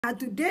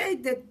Today,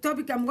 the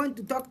topic I'm going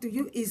to talk to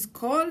you is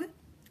called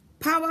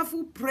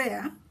Powerful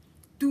Prayer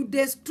to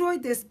Destroy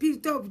the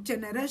Spirit of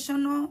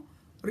Generational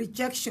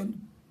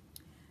Rejection.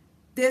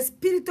 The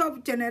spirit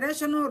of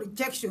generational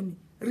rejection,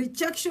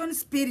 rejection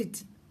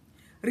spirit.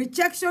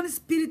 Rejection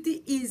spirit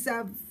is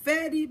a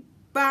very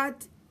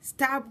bad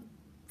stab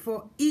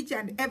for each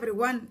and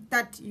everyone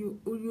that you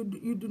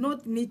do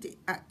not need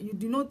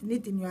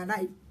in your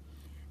life.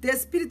 The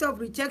spirit of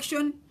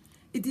rejection,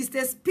 it is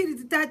the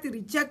spirit that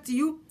rejects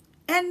you.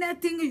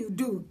 Anything you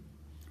do,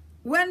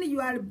 when you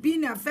are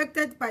being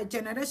affected by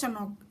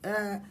generational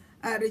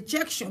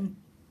rejection,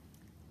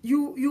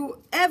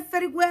 you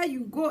everywhere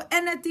you go,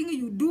 anything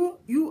you do,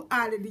 you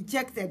are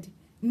rejected.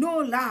 No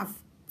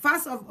love.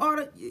 First of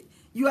all,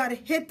 you are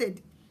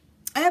hated.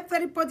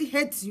 Everybody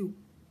hates you.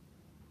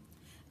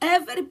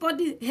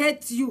 Everybody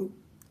hates you.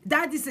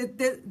 That is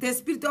the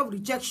spirit of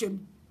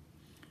rejection.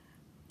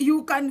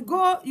 You can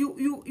go,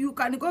 you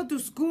can go to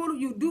school,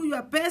 you do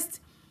your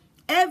best.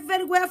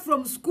 Everywhere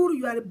from school,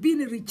 you are being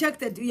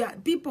rejected.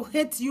 People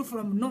hate you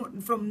from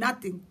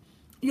nothing.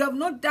 You have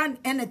not done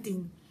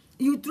anything.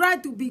 You try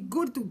to be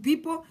good to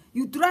people.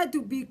 You try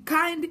to be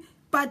kind.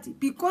 But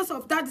because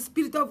of that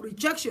spirit of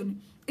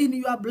rejection in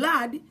your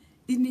blood,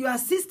 in your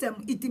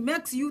system, it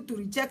makes you to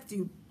reject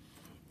you.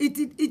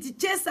 It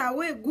chases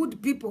away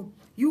good people.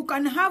 You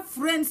can have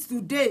friends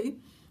today.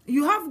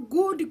 You have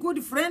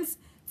good friends.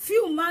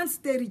 Few months,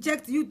 they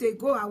reject you. They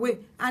go away.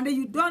 And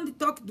you don't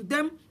talk to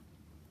them.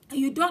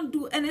 You don't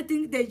do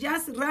anything. They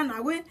just run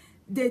away.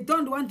 They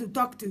don't want to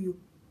talk to you.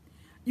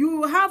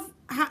 You have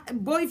a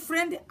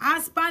boyfriend,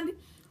 husband.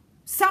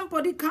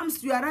 Somebody comes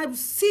to your life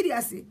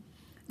seriously.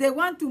 They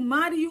want to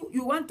marry you.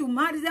 You want to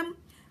marry them.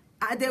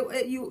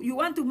 You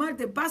want to marry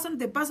the person.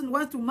 The person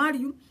wants to marry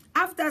you.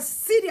 After a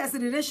serious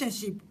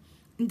relationship,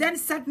 and then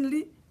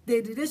suddenly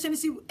the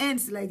relationship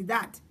ends like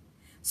that.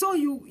 So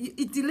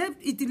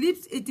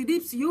it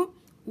leaves you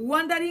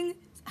wondering,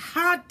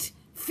 heart,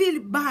 feel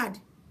bad.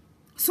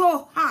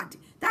 So hard.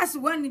 That's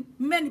when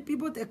many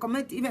people, they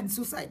commit even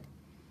suicide.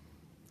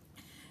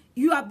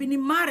 You have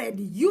been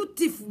married,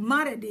 beautiful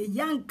married, a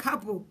young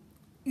couple.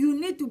 You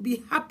need to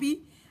be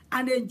happy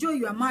and enjoy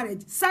your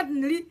marriage.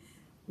 Suddenly,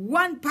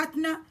 one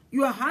partner,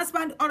 your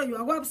husband or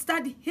your wife,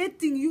 start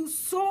hating you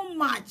so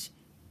much.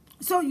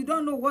 So you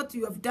don't know what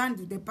you have done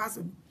to the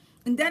person.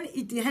 And then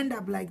it ends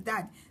up like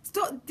that.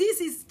 So this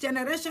is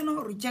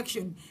generational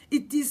rejection.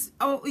 It is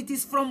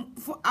from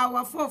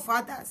our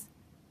forefathers.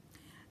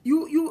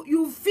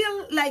 You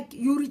feel like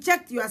you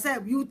reject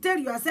yourself. You tell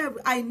yourself,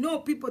 I know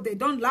people, they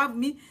don't love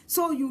me.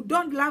 So you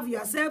don't love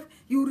yourself.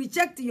 You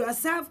reject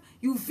yourself.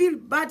 You feel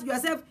bad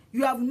yourself.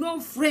 You have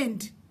no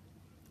friend.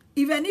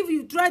 Even if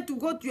you try to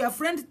go to your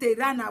friend, they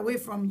run away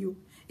from you.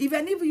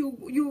 Even if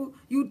you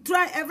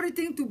try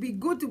everything to be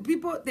good to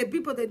people, the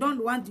people, they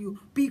don't want you.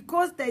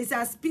 Because there is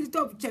a spirit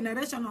of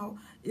generational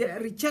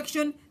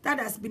rejection that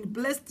has been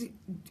blessed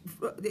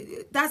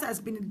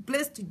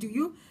to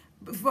you.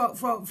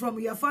 From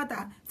your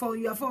father, from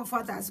your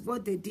forefathers,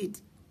 what they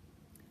did.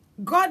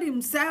 God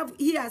himself,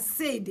 he has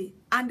said,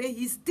 and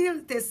he's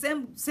still the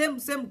same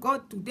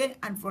God today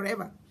and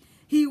forever.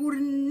 He will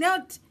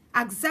not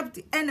accept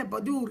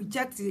anybody who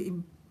rejects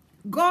him.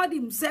 God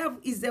himself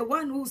is the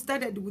one who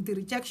started with the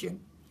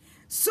rejection.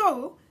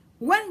 So,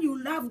 when you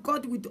love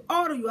God with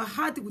all your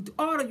heart, with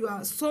all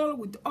your soul,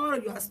 with all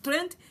your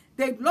strength,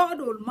 the Lord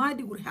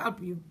Almighty will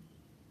help you.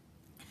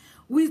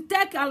 We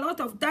take a lot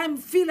of time,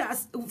 feel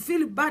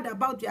bad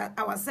about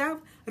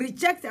ourselves,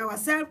 reject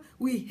ourselves,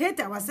 we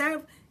hate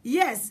ourselves.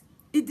 Yes,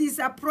 it is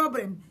a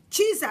problem.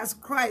 Jesus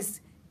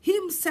Christ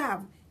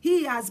himself,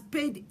 he has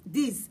paid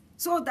this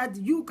so that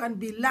you can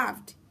be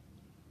loved.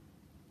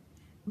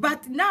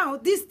 But now,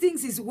 these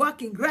things is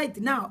working right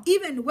now.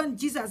 Even when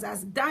Jesus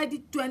has died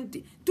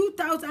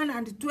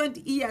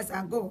 2020 years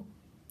ago,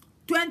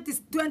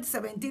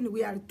 2017,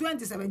 we are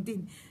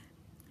 2017.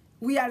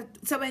 We are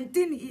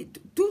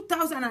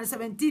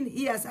 2017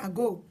 years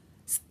ago.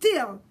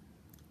 Still,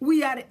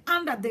 we are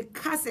under the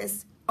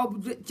curses of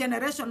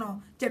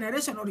generational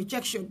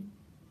rejection.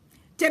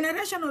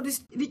 Generational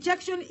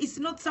rejection is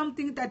not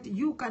something that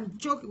you can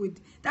joke with.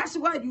 That's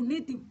why you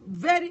need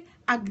very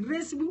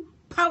aggressive,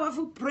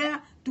 powerful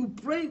prayer to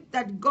pray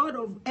that God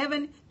of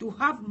heaven to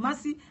have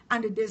mercy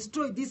and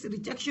destroy this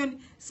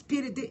rejection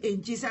spirit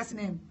in Jesus'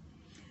 name.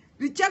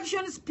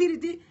 Rejection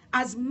spirit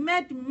has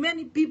made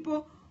many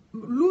people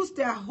lose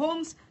their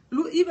homes,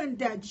 even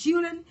their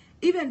children,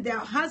 even their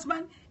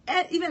husband,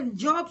 and even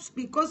jobs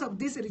because of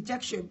this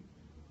rejection.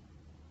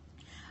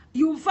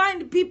 You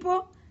find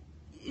people,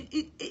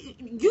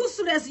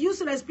 useless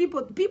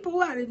people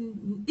who are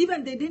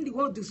even they didn't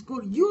go to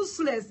school,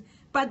 useless,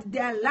 but they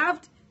are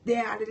loved, they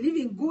are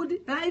living good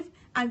life,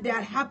 and they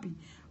are happy.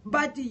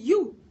 But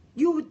you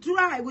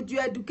try with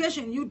your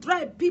education, you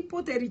try,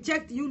 people, they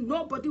reject you,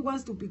 nobody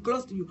wants to be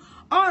close to you.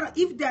 Or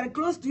if they are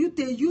close to you,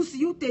 they use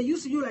you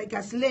like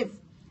a slave.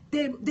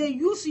 They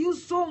use you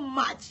so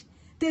much.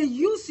 They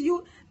use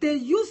you, they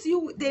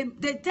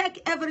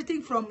take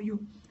everything from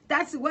you.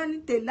 That's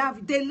when they love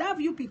you. They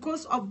love you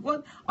because of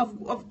what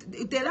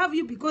they love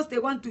you because they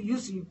want to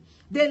use you.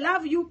 They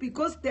love you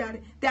because they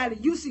are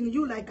using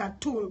you like a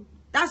tool.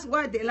 That's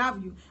why they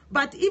love you.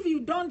 But if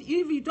you don't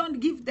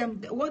give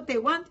them what they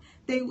want,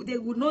 they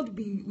will not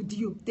be with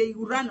you. They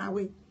will run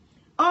away.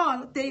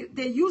 Or they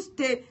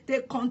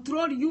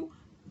control you.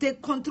 They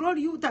control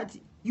you that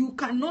you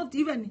cannot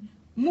even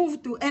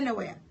move to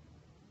anywhere.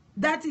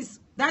 Those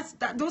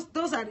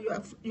are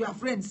your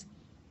friends.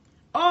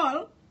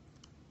 Or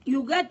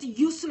you get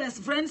useless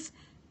friends,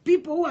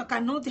 people who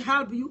cannot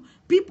help you,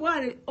 people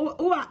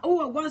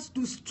who wants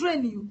to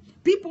strain you,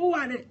 people who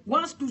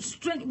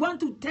want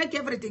to take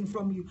everything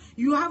from you.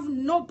 You have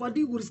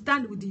nobody who will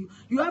stand with you.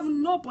 You have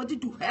nobody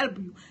to help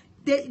you.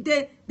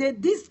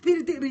 This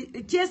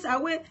spirit chase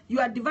away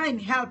your divine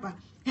helper.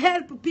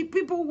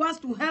 People who wants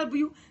to help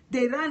you,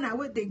 they run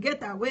away, they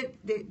get away,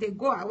 they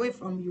go away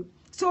from you.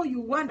 So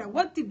you wonder,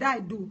 what did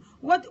I do?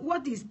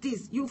 What is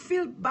this? You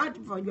feel bad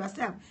for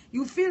yourself.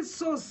 You feel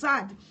so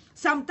sad.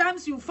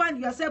 Sometimes you find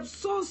yourself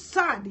so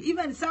sad.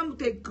 Even some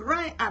they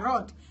cry a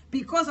lot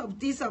because of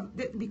this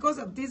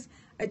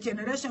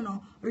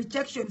generational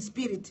rejection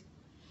spirit.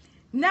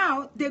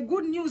 Now the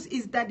good news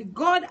is that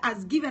God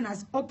has given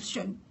us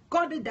option.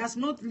 God does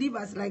not leave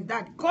us like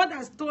that. God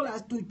has told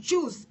us to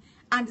choose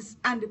and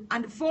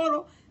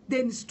follow the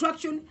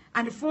instruction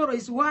and follow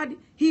His word.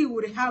 He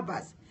will help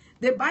us.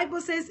 The Bible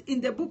says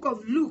in the book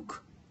of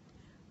Luke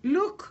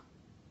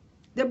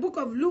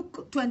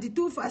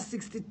 22 verse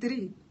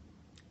 63.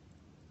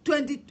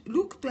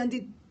 Luke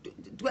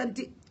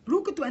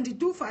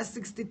 22 verse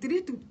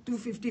 63 to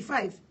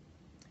 55.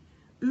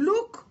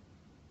 Luke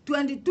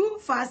 22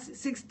 verse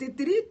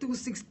 63 to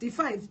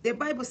 65. The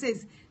Bible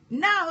says,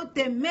 now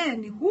the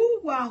men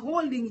who were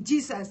holding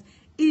Jesus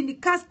in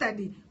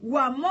custody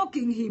were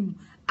mocking him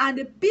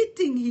and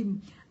beating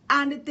him,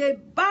 and they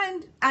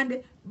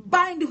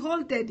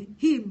blindfolded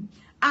him,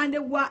 and they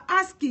were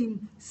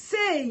asking,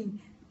 saying,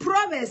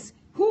 Prophets,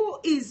 who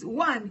is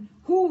one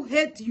who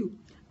hates you?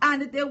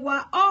 And there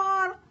were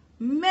all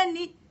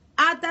many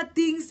other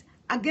things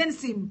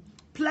against him,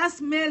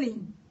 plus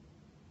mailing.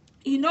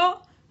 You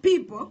know,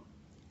 people,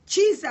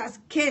 Jesus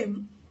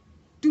came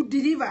to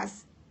deliver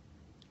us.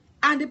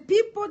 And the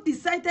people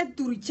decided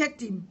to reject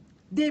him.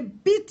 They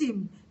beat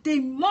him. They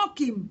mocked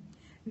him.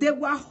 They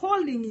were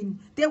holding him.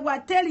 They were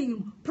telling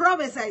him,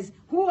 prophesy,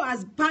 who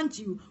has punched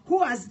you,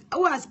 who has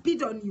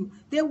spit on you.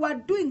 They were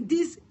doing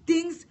these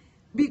things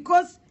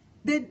because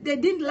they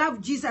didn't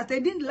love Jesus. They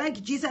didn't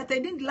like Jesus. They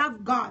didn't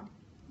love God.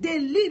 They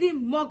literally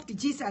mocked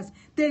Jesus.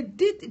 They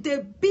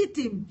beat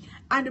him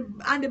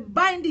and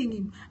binding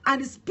him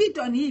and spit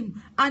on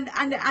him and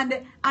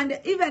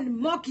even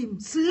mock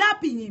him,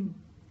 slapping him.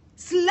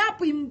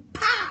 Slap him,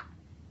 pa!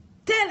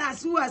 Tell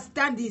us who has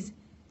done this.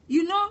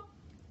 You know,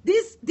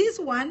 this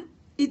one,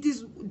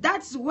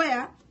 that's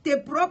where the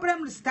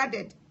problem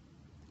started.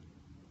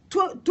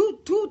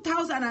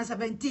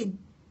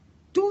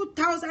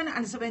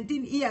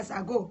 2017 years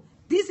ago.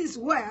 This is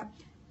where,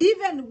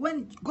 even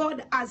when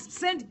God has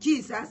sent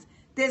Jesus,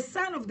 the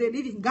Son of the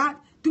living God,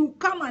 to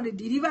come and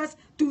deliver us,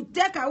 to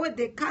take away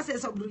the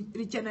curses of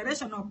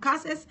generational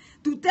curses,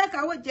 to take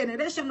away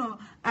generational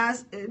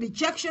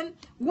rejection,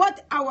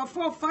 what our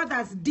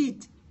forefathers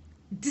did.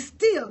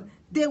 Still,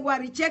 they were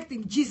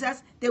rejecting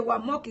Jesus, they were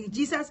mocking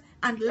Jesus,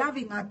 and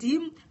laughing at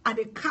him, and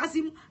they curse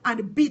him,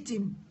 and beat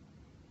him.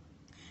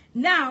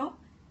 Now,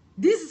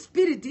 this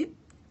spirit,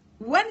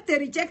 when they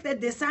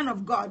rejected the Son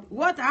of God,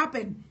 what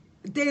happened?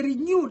 They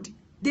renewed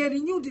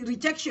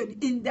rejection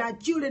in their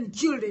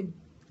children.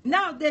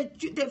 Now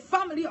the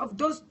family of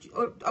those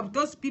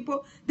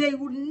people, they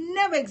will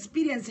never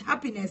experience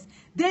happiness.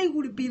 They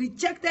will be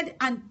rejected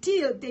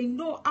until they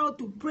know how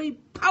to pray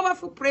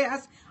powerful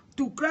prayers,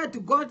 to cry to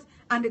God,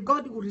 and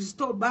God will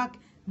restore back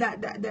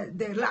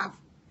their love.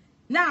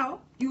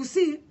 Now, you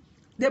see,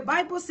 the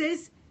Bible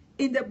says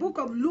in the book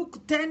of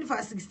Luke 10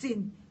 verse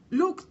 16,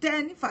 Luke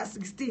 10 verse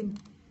 16,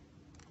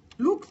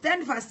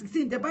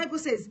 the Bible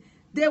says,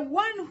 the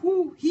one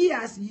who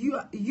hears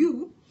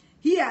you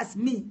hears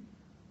me.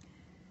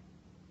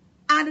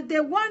 And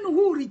the one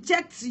who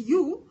rejects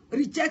you,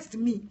 rejects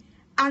me.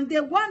 And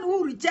the one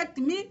who rejects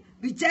me,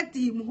 rejects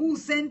him who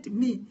sent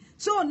me.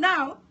 So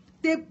now,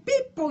 the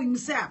people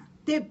himself,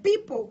 the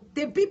people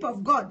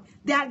of God,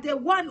 they are the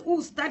one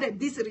who started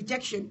this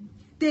rejection.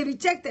 They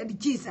rejected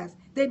Jesus.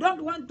 They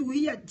don't want to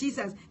hear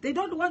Jesus. They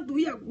don't want to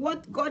hear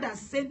what God has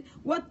sent,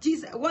 what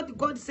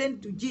God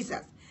sent to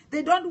Jesus.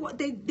 They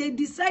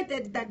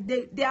decided that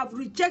they have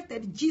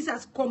rejected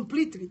Jesus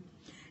completely.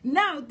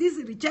 Now, this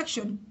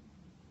rejection,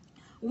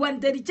 when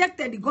they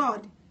rejected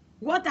God,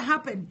 what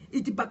happened?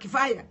 It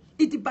backfired.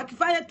 It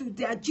backfired to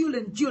their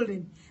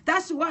children.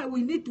 That's why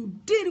we need to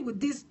deal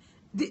with this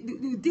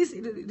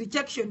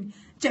rejection,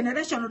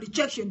 generational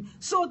rejection,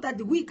 so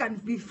that we can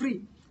be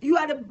free. You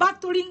are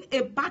battling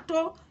a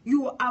battle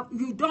you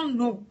don't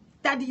know.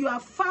 That your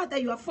father,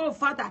 your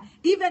forefather,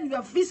 even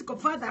your physical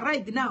father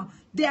right now,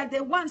 they are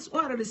the ones who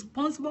are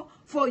responsible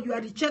for your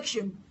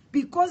rejection.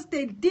 Because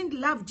they didn't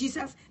love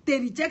Jesus, they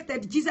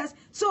rejected Jesus.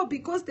 So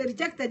because they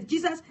rejected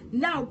Jesus,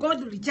 now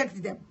God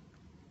rejected them.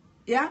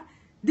 Yeah,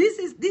 this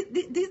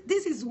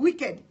is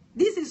wicked.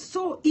 This is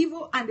so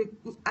evil and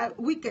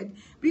wicked.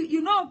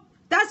 You know,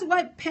 that's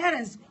why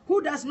parents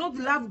who does not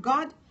love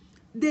God,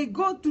 they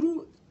go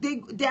through,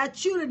 their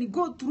children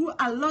go through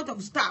a lot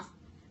of stuff,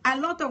 a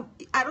lot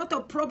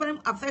of problem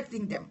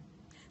affecting them,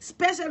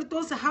 especially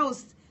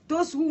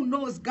those who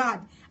knows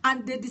God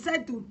and they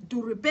decide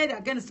to rebel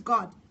against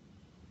God.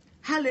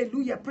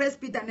 Hallelujah. Praise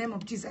be the name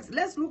of Jesus.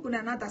 Let's look at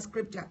another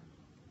scripture.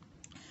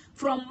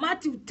 From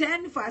Matthew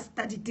 10 verse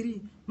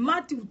 33.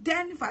 Matthew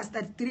 10 verse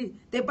 33.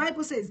 The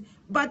Bible says,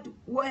 but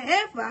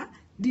whoever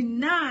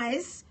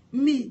denies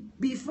me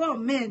before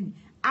men,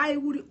 I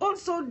will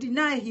also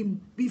deny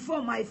him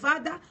before my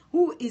Father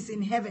who is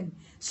in heaven.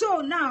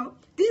 So now,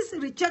 this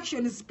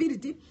rejection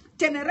spirit,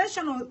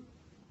 generational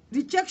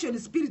rejection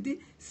spirit,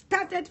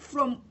 started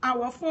from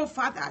our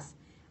forefathers,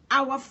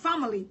 our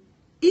family,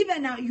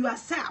 even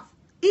yourself.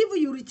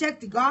 If you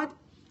reject God,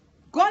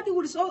 God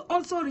will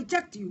also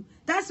reject you.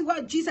 That's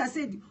what Jesus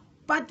said.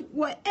 But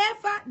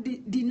whoever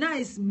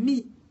denies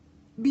me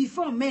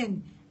before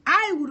men,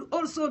 I will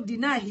also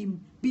deny him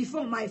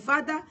before my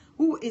Father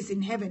who is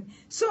in heaven.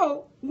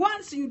 So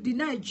once you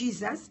deny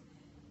Jesus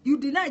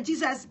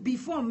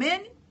before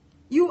men,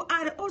 you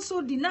are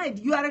also denied.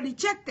 You are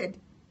rejected.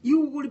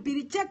 You will be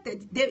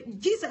rejected.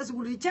 Jesus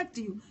will reject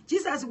you.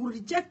 Jesus will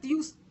reject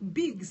you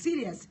big,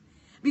 serious.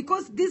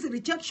 Because this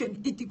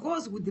rejection, it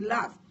goes with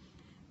love.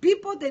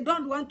 People, they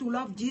don't want to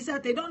love Jesus.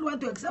 They don't want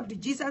to accept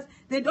Jesus.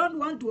 They don't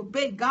want to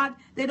obey God.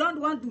 They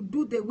don't want to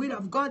do the will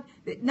of God.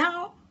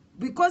 Now,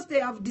 because they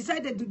have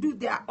decided to do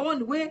their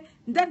own way,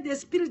 then the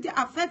spirit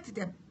affects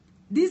them.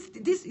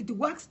 It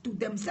works to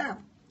themselves.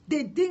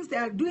 The things they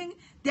are doing,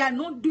 they are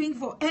not doing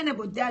for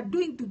anybody. They are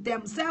doing to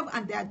themselves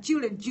and their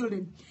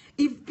children.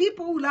 If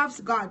people who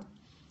loves God,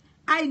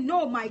 I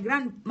know my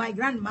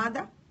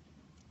grandmother,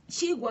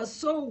 she was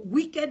so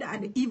wicked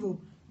and evil,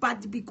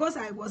 but because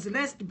I was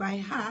raised by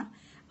her,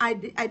 I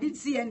didn't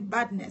see any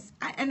badness,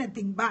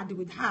 anything bad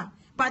with her.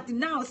 But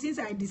now, since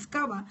I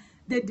discover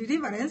the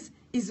deliverance,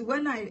 is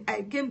when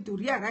I came to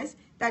realize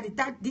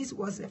that this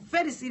was a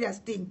very serious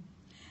thing.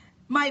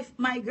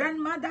 My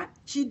grandmother,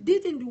 she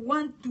didn't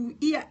want to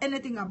hear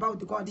anything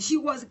about God. She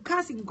was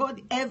cursing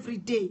God every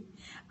day.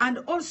 And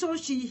also,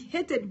 she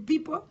hated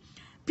people.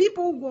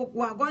 People who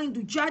were going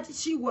to church,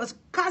 she was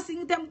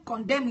cursing them,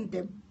 condemning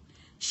them.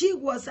 She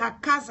was a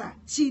curser.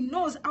 She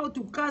knows how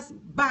to curse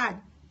bad.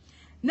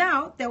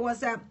 Now,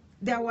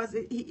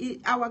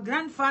 our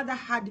grandfather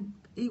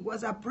he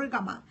was a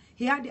polygamist.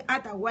 He had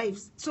other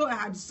wives, so I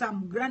had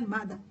some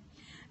grandmother.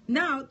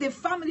 Now, the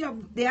family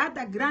of the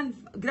other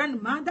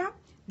grandmother,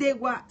 they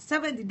were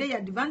Seventh-day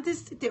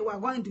Adventists. They were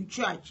going to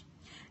church.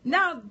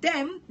 Now,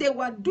 they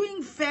were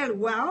doing very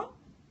well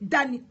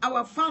than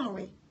our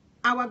family,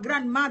 our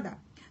grandmother.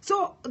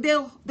 So,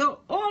 the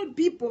old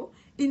people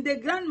in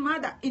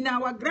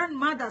our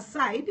grandmother's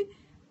side,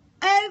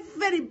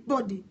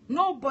 everybody,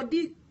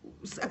 nobody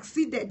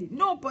succeeded.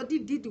 Nobody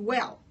did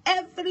well.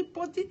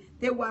 Everybody,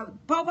 they were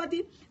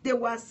poverty, they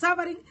were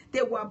suffering,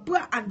 they were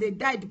poor, and they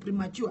died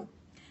premature.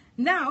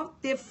 Now,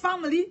 the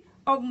family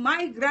of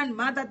my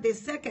grandmother, the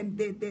second,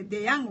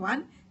 the young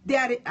one, they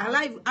are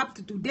alive up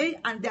to today,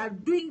 and they are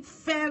doing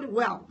very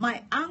well.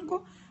 My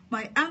uncle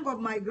of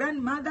my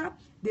grandmother,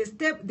 my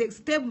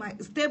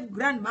step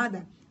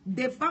grandmother,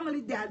 the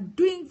family, they are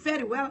doing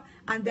very well,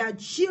 and their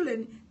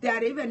children, they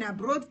are even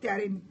abroad, they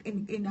are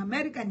in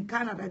America and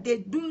Canada, they're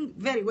doing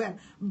very well.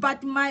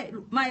 But my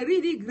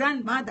really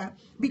grandmother,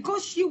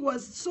 because she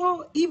was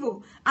so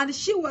evil, and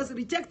she was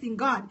rejecting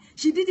God,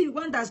 she didn't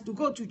want us to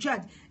go to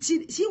church.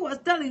 She was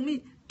telling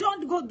me,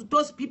 don't go to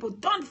those people,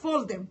 don't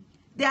follow them.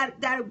 They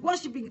are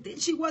worshiping.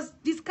 She was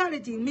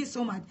discouraging me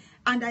so much,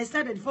 and I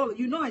started following.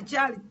 You know, a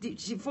child,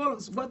 she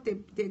follows what the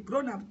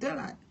grown-up tell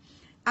her.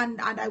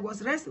 And I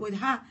was raised with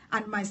her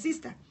and my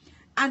sister.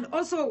 And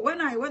also,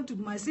 when I went to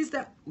my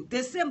sister,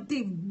 the same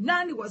thing.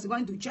 None was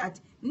going to church.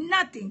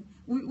 Nothing.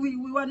 We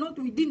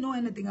didn't know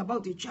anything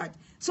about the church.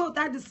 So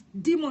that this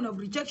demon of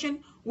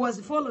rejection was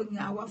following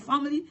our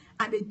family,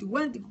 and it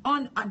went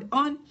on and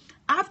on.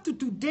 After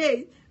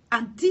today,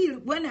 until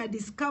when I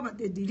discovered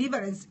the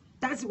deliverance,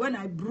 that's when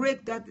I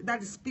break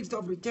that spirit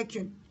of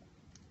rejection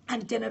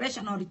and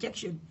generational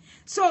rejection.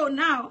 So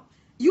now,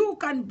 you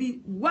can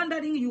be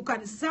wondering, you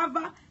can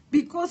suffer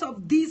because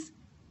of this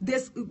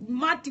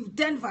Matthew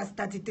 10 verse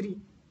 33.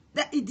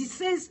 That it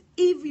says,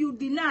 if you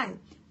deny,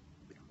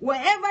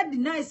 whoever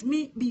denies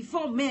me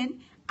before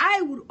men,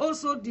 I will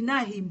also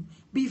deny him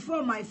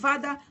before my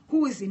Father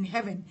who is in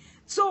heaven.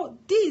 So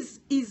this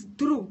is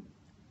true.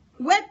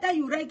 Whether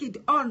you like it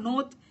or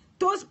not,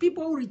 those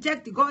people who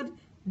reject God,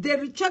 the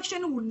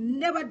rejection will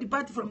never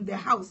depart from their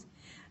house.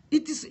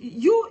 It is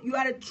you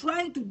are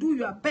trying to do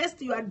your best.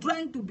 You are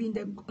trying to be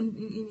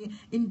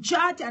in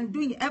church and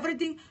doing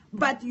everything,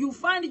 but you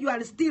find you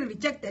are still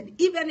rejected,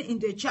 even in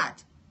the church.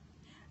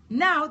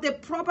 Now, the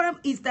problem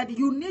is that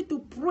you need to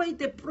pray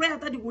the prayer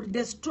that will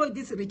destroy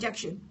this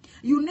rejection.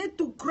 You need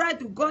to cry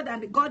to God,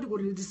 and God will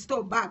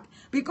restore back.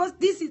 Because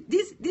this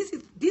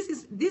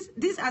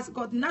has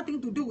got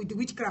nothing to do with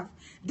witchcraft.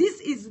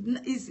 This is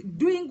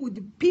doing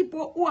with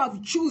people who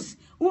have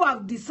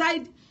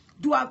decided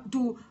not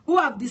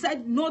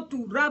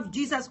to love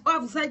Jesus, who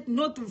have decided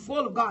not to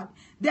follow God.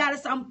 There are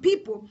some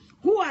people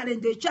who are in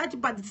the church,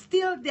 but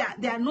still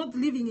they are not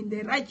living in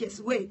the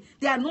righteous way.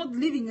 They are not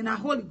living in a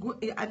holy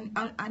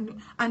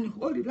and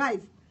holy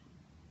life.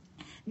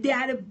 They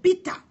are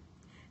bitter.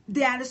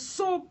 They are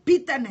so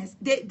bitterness.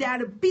 They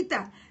are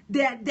bitter.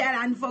 They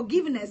are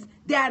unforgiveness.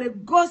 They are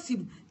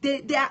gossip.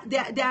 They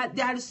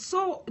are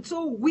so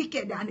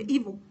wicked and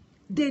evil.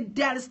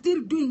 They are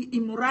still doing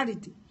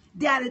immorality.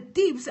 They are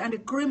thieves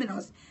and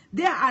criminals.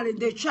 They are in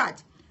the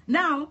church.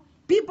 Now,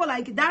 people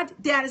like that,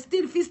 they are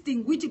still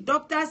feasting witch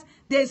doctors.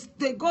 They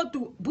go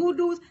to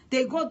voodoos.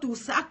 They go to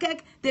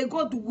sakek. They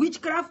go to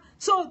witchcraft.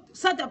 So,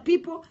 such a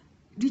people,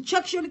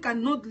 rejection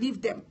cannot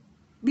leave them.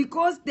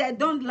 Because they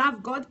don't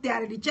love God, they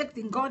are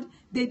rejecting God.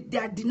 They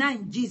are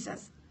denying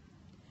Jesus.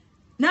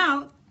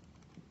 Now,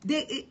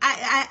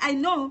 I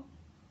know,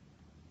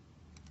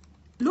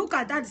 look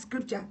at that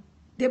scripture.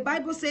 The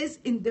Bible says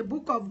in the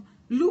book of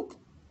Luke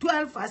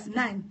 12 verse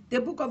 9. The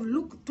book of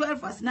Luke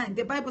 12 verse 9.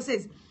 The Bible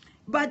says,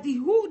 but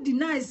who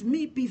denies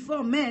me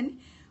before men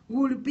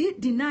will be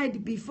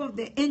denied before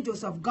the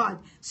angels of God.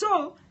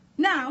 So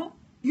now,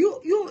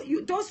 you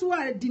those who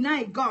are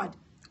denying God,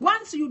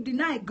 once you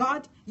deny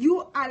God,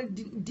 you are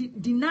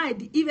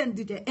denied even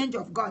the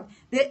angel of God.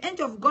 The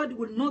angel of God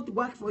will not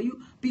work for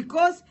you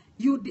because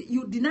you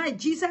deny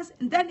Jesus,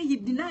 and then he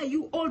deny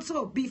you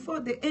also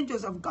before the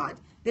angels of God,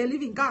 the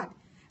living God.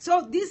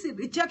 So this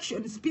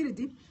rejection spirit,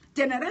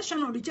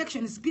 generational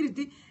rejection spirit,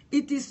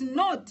 it is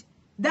not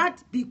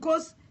that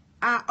because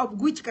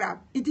of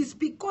witchcraft. It is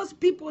because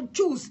people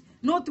choose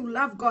not to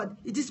love God.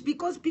 It is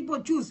because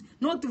people choose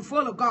not to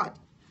follow God.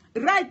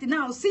 Right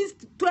now, since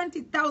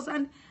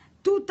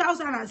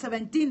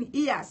 2017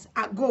 years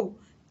ago,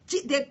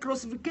 the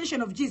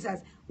crucifixion of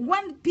Jesus,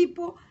 when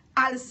people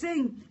are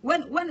saying,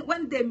 when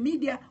the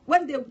media,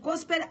 when the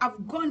gospel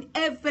have gone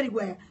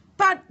everywhere,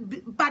 but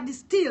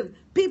still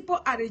people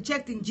are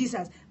rejecting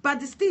Jesus.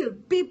 But still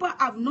people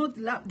have not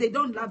love, they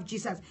don't love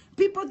Jesus.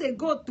 People, they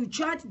go to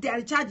church, they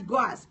are church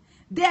goers.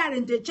 They are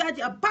in the church,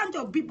 a bunch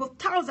of people,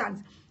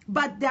 thousands,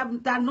 but they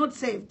are not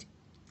saved.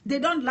 They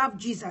don't love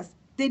Jesus.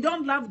 They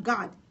don't love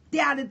God. They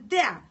are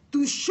there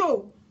to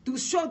show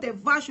the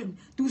version,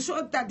 to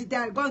show that they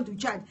are going to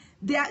church.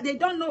 They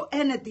don't know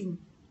anything.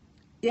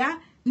 Yeah.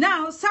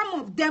 Now, some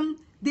of them,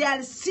 they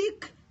are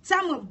sick.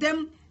 Some of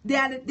them, they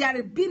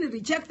are being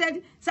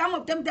rejected. Some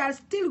of them, they are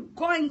still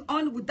going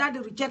on with that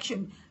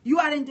rejection. You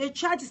are in the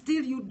church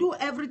still, you do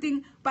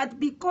everything, but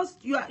because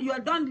you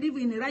don't live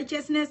in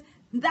righteousness,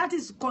 that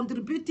is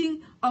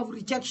contributing of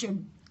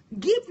rejection.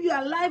 Give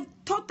your life,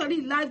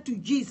 totally life to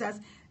Jesus.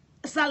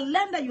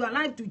 Surrender your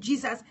life to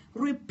Jesus.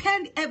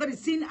 Repent every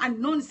sin and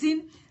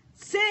non-sin.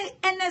 Say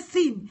any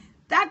sin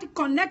that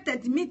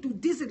connected me to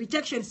this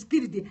rejection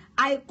spirit.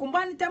 I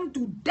command them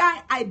to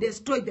die. I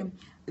destroy them.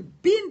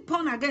 Being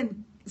born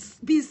again,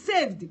 be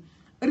saved.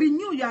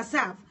 Renew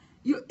yourself.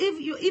 If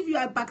you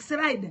are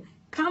backslide,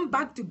 come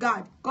back to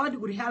God. God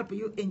will help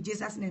you in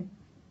Jesus' name.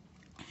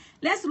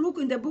 Let's look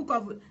in the book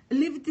of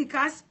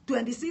Leviticus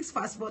 26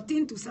 verse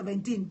 14 to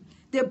 17.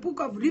 The book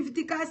of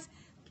Leviticus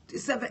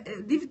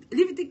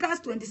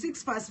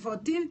 26 verse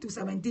 14 to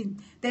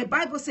 17. The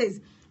Bible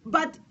says,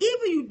 but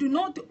if you do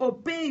not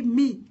obey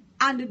me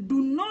and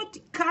do not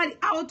carry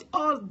out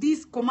all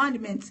these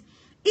commandments,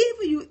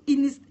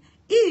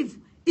 if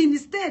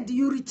instead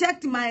you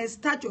reject my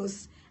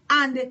statutes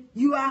and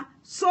your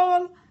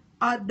soul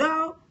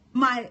adore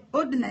my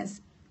ordinance,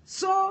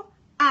 so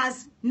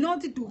as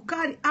not to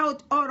carry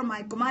out all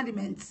my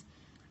commandments,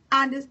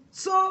 and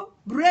so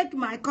break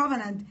my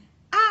covenant,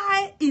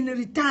 I in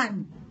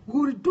return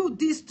will do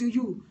this to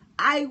you.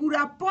 I will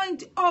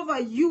appoint over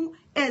you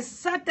a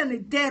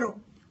certain terror,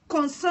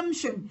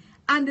 consumption,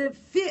 and a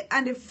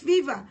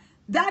fever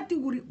that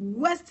will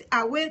waste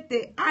away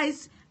the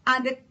eyes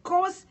and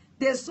cause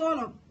the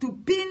soul to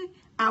pin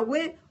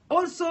away.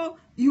 Also,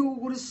 you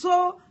will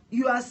sow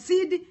your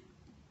seed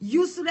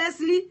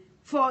uselessly,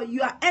 for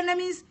your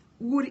enemies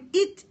will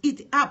eat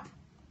it up.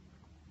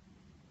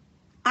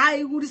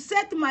 I will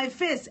set my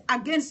face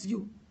against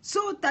you,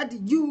 so that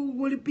you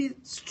will be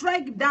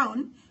struck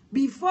down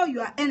before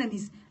your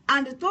enemies,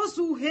 and those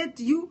who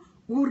hate you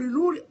will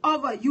rule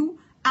over you,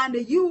 and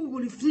you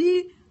will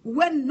flee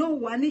when no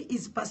one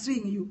is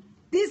pursuing you.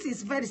 This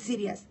is very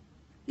serious.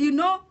 You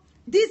know,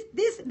 this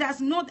does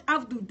not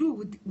have to do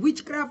with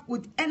witchcraft,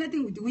 with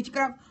anything with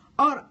witchcraft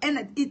or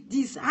anything. It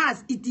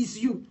is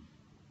you.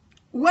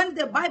 When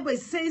the Bible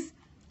says,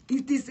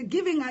 it is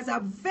giving us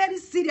a very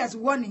serious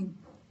warning.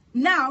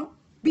 Now,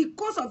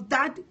 because of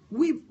that,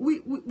 we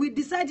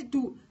decided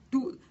to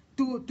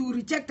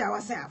reject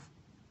ourselves.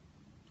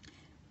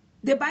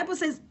 The Bible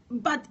says,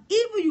 but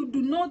if you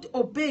do not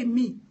obey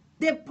me,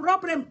 The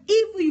problem,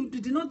 if you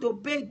did not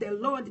obey the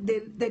Lord,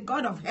 the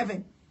God of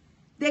heaven,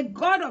 the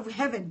God of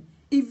heaven,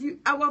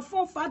 our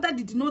forefather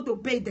did not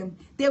obey them,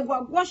 they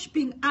were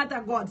worshiping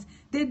other gods.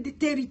 They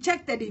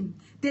rejected him.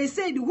 They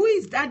said, who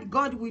is that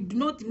God? We do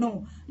not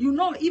know. You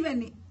know,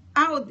 even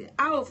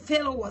our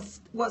fellow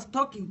was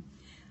talking.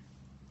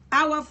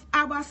 Our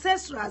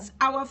ancestors,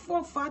 our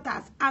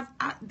forefathers,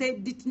 they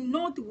did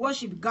not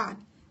worship God.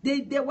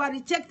 They were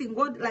rejecting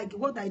God, like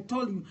what I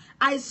told you.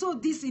 I saw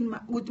this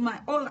with my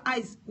own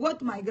eyes,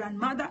 what my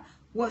grandmother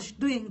was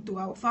doing to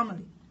our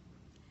family.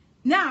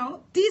 Now,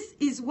 this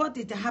is what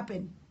it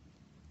happened.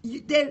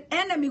 The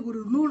enemy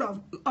will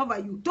rule over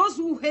you. Those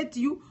who hate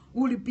you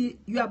will be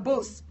your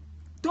boss.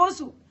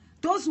 Those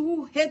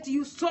who hate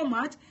you so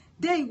much,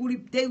 they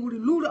will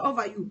rule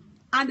over you.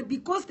 And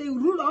because they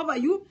rule over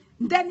you,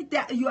 then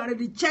you are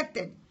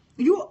rejected.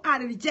 You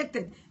are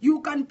rejected.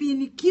 You can be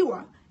in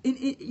cure.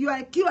 You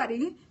are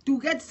curing to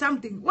get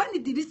something. When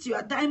it is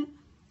your time,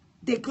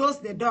 they close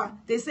the door.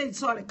 They say,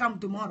 sorry, come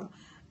tomorrow.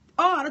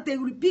 Or they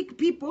will pick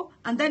people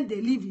and then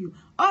they leave you.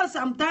 Or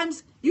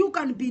sometimes you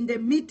can be in the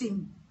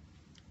meeting.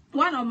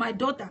 One of my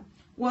daughter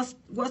was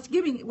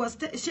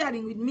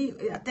sharing with me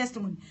a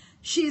testimony.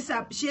 She's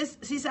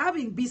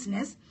having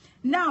business.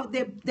 Now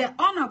the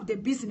owner of the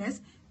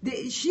business,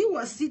 she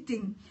was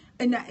sitting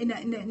in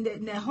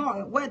a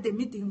hall where the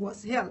meeting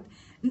was held.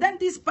 And then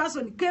this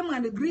person came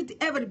and greeted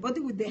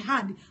everybody with the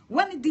hand.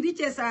 When it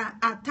reaches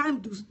a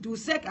time to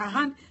shake a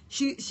hand,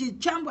 she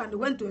jumped and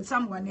went to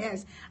someone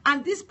else.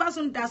 And this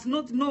person does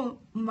not know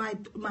my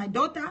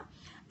daughter.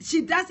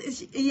 He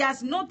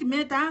has not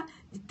met her.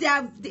 He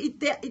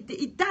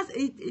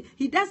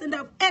doesn't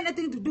have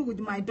anything to do with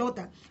my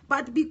daughter.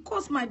 But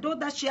because my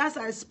daughter, she has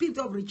a spirit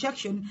of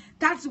rejection,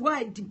 that's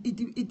why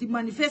it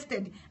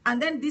manifested.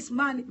 And then this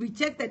man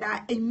rejected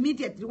her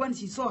immediately when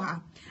she saw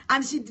her.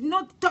 And she did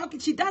not talk,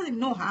 she doesn't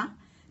know her,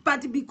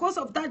 but because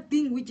of that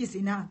thing which is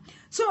in her.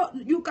 So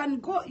you can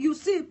go, you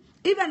see,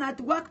 even at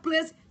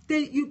workplace,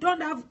 you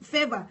don't have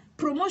favor.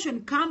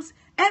 Promotion comes,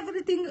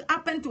 everything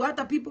happened to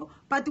other people,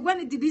 but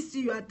when it is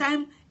your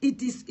time, it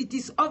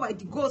is over,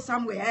 it goes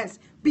somewhere else.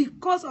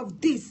 Because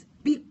of this.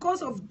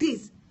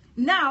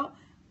 Now,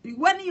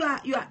 when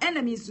your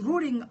enemy is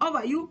ruling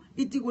over you,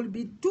 it will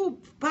be too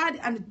bad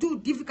and too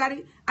difficult,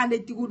 and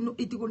it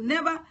will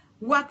never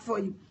work for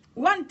you.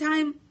 One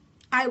time,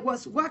 I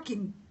was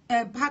working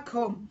back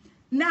home.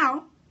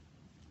 Now,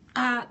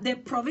 the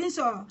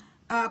provincial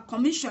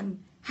commission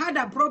had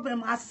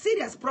a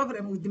serious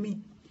problem with me.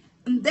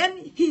 And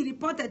then he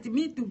reported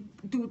me to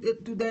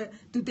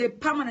the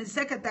permanent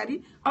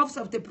secretary, office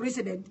of the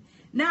president.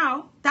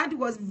 Now, that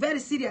was very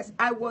serious.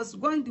 I was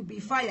going to be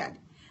fired.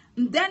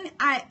 And then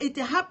it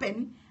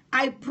happened.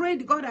 I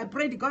prayed God.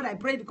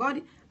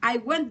 I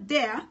went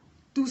there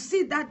to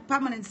see that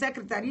permanent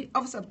secretary,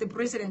 office of the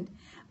president.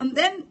 And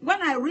then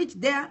when I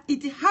reached there,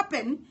 it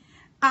happened.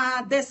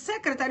 The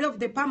secretary of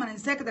the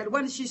permanent secretary,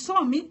 when she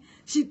saw me,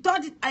 she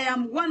thought I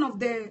am one of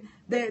the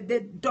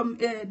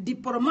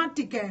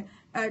diplomatic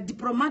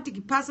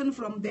person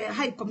from the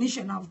High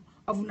Commission of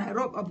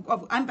Nairobi,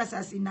 of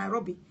embassies in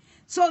Nairobi.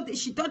 So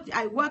she thought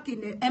I work in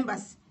the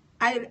embassy.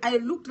 I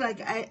looked like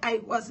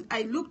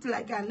I looked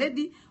like a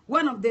lady,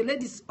 one of the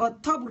ladies or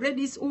top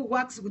ladies who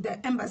works with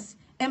the embassy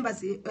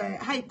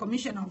High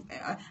Commission of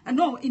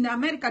no, in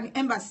American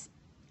embassy.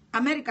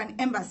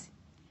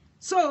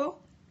 So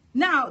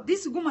now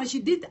this woman, she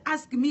didn't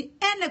ask me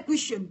any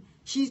question.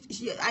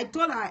 I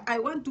told her I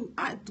want to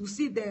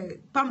see the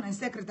permanent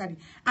secretary,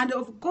 and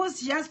of course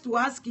she has to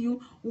ask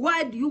you,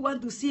 why do you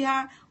want to see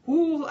her?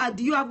 Who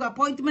do you have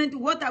appointment?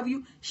 What have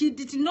you? She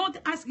did not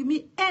ask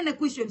me any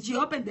question. She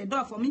opened the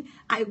door for me.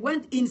 I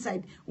went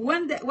inside.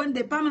 When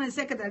the permanent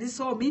secretary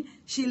saw me,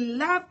 she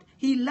laughed.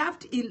 He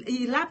laughed.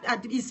 He laughed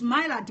he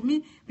smiled at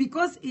me,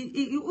 because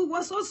he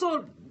was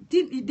also.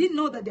 He didn't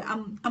know that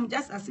I'm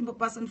just a simple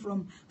person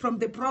from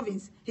the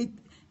province. He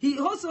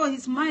also,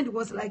 his mind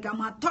was like I'm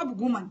a top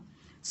woman.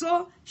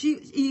 So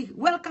he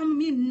welcomed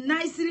me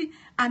nicely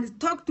and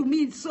talked to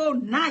me so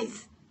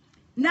nice.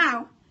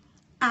 Now,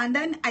 and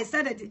then I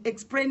started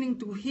explaining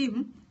to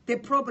him the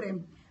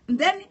problem. And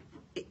then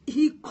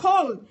he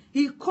called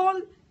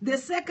the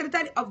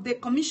secretary of the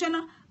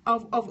commissioner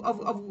of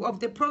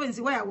the province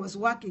where I was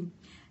working.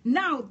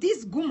 Now,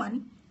 this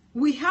woman,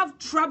 we have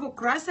tribal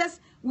crisis.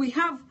 We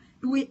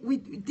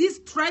this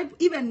tribe,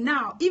 even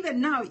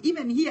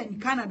here in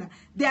Canada,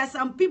 there are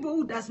some people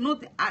who does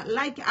not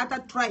like other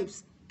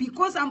tribes,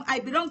 because I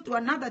belong to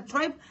another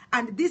tribe,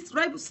 and this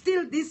tribe,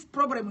 still this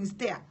problem is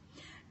there.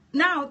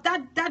 Now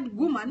that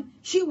woman,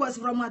 she was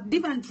from a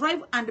different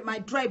tribe and my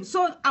tribe.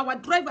 So our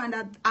tribe and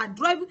our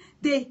tribe,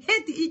 they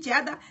hate each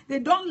other. They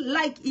don't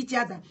like each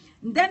other.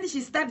 And then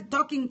she started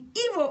talking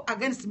evil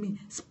against me.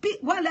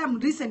 While I'm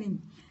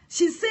listening,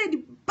 she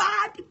said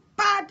bad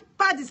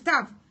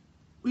stuff,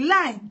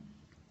 lying.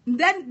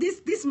 Then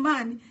this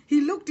man,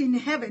 he looked in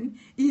heaven,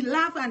 he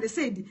laughed and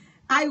said,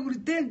 I will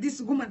tell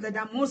this woman that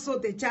I'm also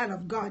the child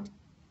of God.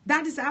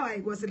 That is how I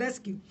was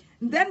rescued.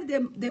 And then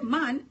the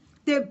man,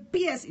 the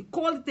PS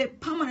called the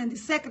permanent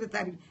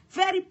secretary,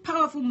 very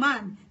powerful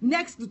man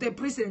next to the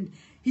president.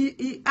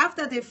 He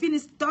after they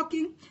finished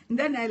talking, and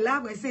then I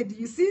laughed. I said,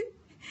 "You see?"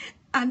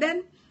 And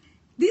then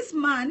this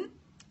man,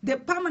 the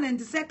permanent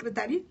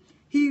secretary,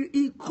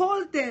 he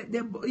called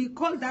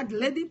that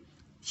lady.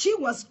 She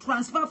was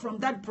transferred from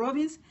that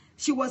province.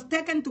 She was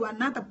taken to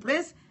another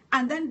place,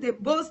 and then the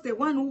boss, the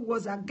one who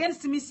was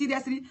against me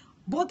seriously,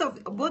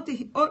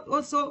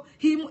 also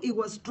him, he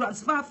was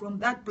transferred from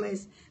that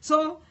place.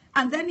 So,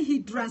 and then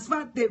he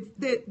transferred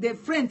the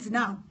friends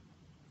now.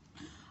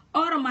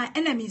 All of my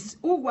enemies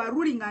who were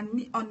ruling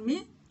on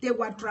me, they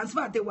were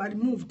transferred, they were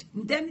removed.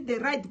 And then the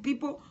right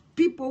people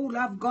who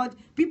love God,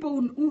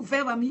 people who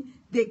favor me,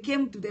 they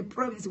came to the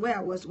province where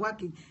I was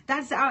working.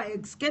 That's how I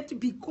escaped,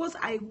 because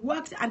I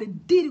worked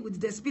and deal with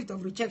the spirit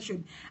of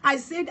rejection. I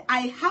said,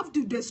 I have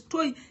to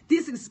destroy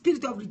this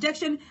spirit of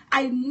rejection.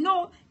 I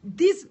know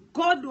this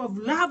God of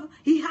love,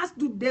 he has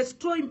to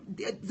destroy,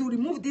 to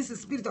remove this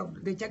spirit of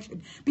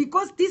rejection.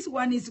 Because this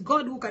one is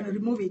God who can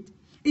remove it.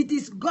 It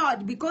is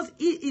God, because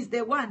he is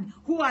the one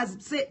who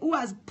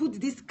has put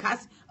this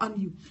curse on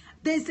you.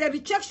 There's a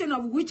rejection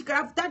of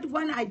witchcraft. That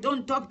one I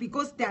don't talk,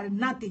 because they are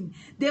nothing.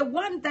 The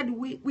one that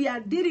we are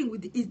dealing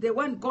with is the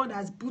one God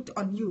has put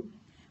on you.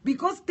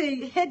 Because they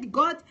hate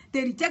God,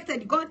 they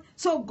rejected God,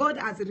 so God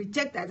has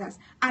rejected us,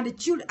 and the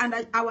children,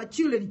 and our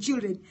children.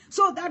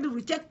 So that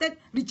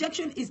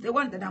rejection is the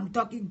one that I'm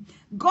talking.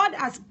 God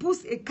has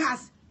put a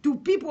curse to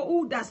people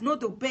who does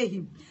not obey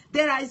him.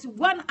 There is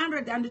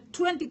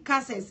 120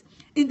 curses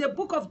in the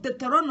book of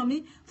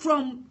Deuteronomy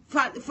from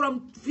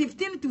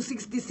 15 to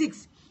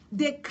 66.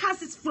 The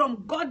curses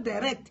from God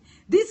direct.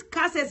 These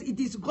curses, it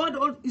is God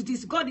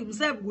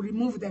himself who will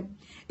remove them.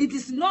 It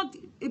is not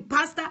a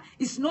pastor,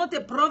 it's not a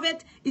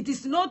prophet, it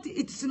is not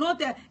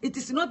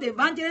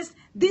evangelist.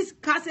 These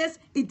curses,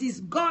 it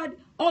is God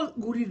all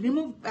will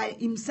remove by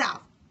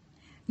himself.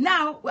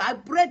 Now, I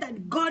pray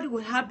that God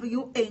will help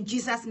you in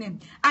Jesus' name.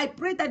 I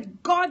pray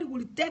that God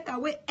will take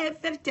away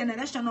every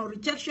generational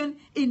rejection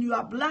in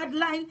your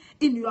bloodline,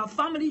 in your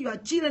family, your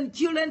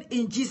children,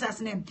 in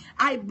Jesus' name.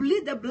 I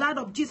bleed the blood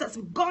of Jesus,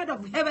 God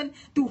of heaven,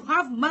 to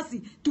have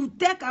mercy, to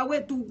take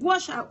away, to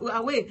wash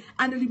away,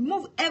 and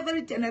remove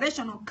every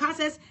generational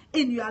curses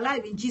in your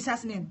life in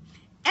Jesus' name.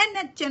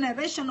 Any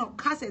generational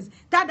curses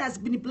that has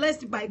been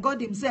blessed by God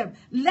himself,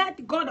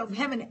 let God of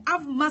heaven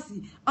have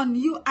mercy on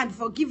you and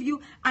forgive you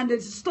and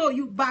restore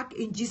you back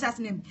in Jesus'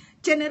 name.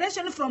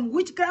 Generation from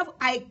witchcraft,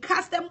 I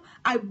cast them,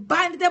 I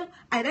bind them,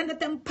 I render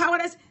them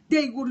powerless.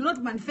 They will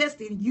not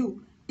manifest in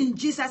you. In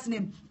Jesus'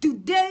 name.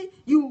 Today,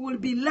 you will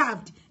be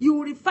loved. You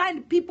will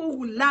find people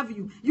who love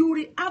you. You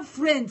will have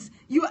friends.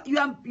 You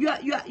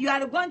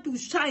are going to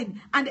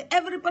shine. And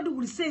everybody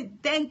will say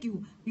thank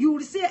you. You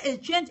will see a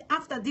change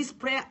after this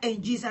prayer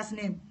in Jesus'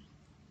 name.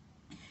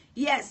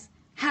 Yes.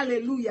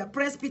 Hallelujah.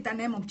 Praise be the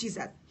name of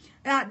Jesus.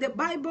 The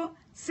Bible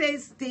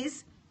says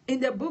this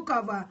in the book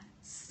of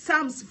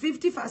Psalms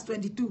 50 verse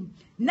 22.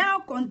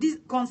 Now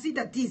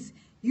consider this.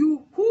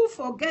 You who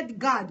forget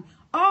God,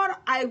 or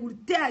I will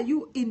tear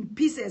you in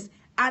pieces,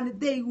 and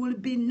there will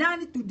be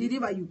none to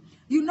deliver you.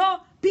 You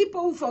know,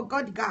 people who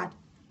forgot God,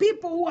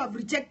 people who have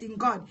rejected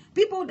God,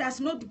 people who does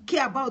not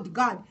care about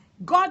God,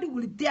 God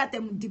will tear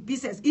them to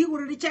pieces. He will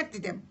reject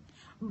them.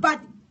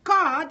 But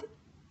God,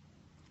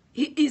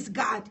 he is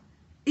God.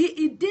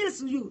 He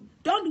deals with you.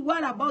 Don't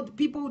worry about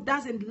people who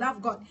doesn't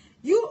love God.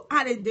 You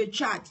are in the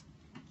church.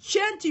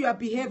 Change your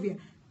behavior.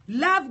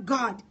 Love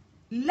God.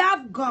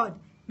 Love God.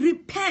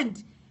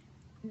 Repent.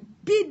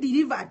 Be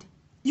delivered.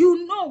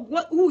 You know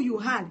who you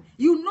are.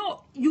 You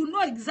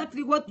know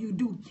exactly what you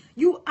do.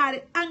 You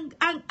are an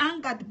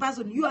angered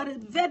person. You are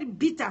very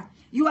bitter.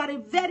 You are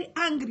very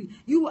angry.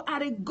 You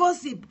are a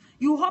gossip.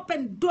 You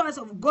open doors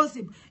of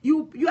gossip.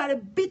 You are a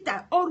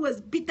bitter,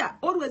 always bitter.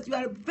 Always you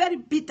are very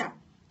bitter.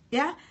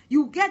 Yeah,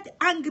 you get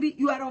angry,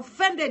 you are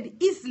offended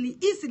easily.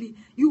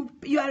 You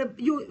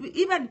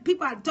even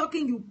people are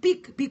talking, you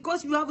pick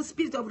because you have a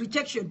spirit of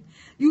rejection.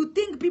 You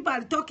think people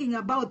are talking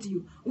about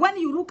you. When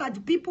you look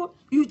at people,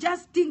 you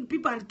just think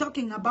people are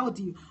talking about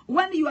you.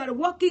 When you are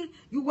walking,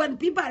 when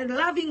people are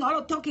laughing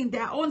or talking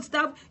their own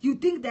stuff, you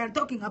think they are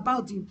talking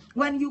about you.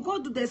 When you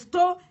go to the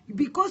store,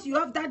 because you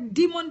have that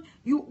demon,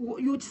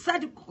 you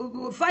start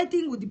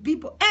fighting with the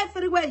people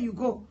everywhere you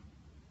go.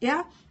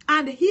 Yeah,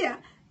 and here,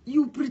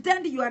 you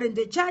pretend you are in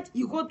the church,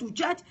 you go to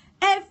church,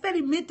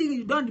 every meeting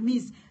you don't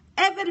miss,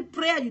 every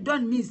prayer you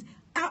don't miss,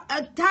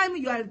 at time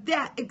you are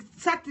there,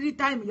 exactly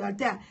time you are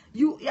there,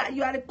 you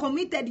are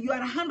committed, you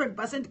are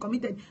 100%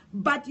 committed,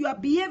 but your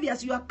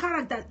behaviors, your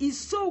character is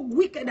so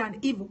wicked and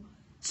evil.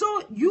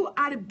 So you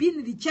are being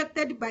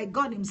rejected by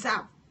God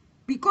himself.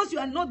 Because you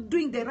are not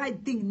doing the right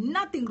thing.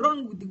 Nothing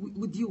wrong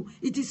with you.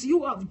 It is you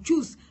who have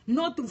chosen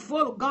not to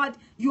follow God.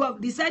 You have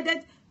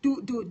decided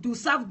to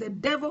serve the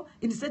devil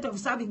instead of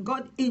serving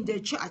God in the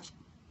church.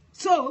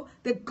 So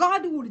the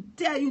God will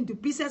tear you into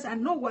pieces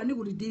and no one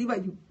will deliver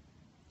you.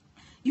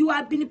 You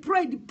have been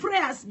prayed,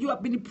 prayers you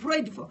have been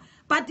prayed for.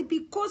 But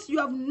because you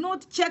have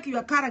not checked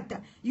your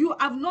character, you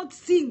have not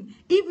seen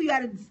if you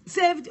are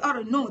saved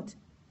or not.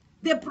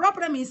 The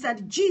problem is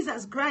that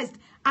Jesus Christ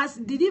has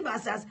delivered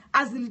us,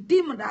 has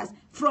redeemed us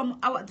from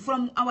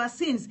our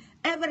sins.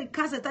 Every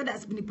curse that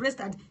has been placed,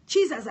 that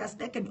Jesus has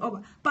taken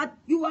over. But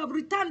you have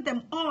returned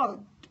them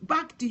all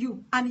back to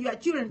you and your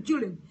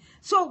children.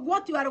 So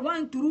what you are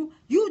going to do,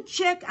 you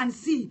check and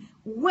see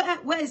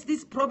where is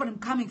this problem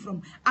coming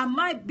from. Am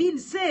I being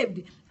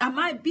saved? Am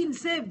I being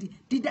saved?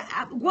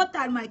 What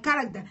are my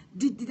character?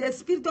 Did the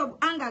spirit of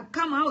anger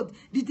come out?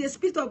 Did the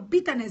spirit of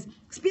bitterness,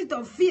 spirit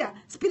of fear,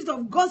 spirit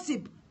of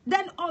gossip?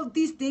 Then all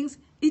these things,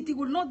 it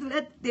will not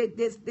let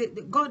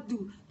the God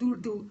to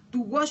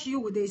wash you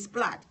with his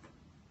blood.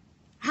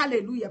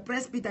 Hallelujah.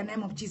 Praise be the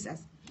name of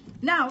Jesus.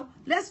 Now,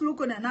 let's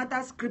look on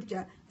another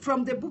scripture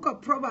from the book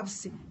of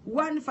Proverbs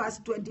 1 verse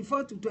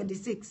 24 to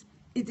 26.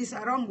 It is a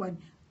wrong one.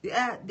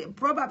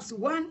 Proverbs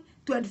 1,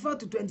 24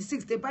 to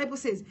 26. The Bible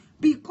says,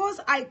 because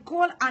I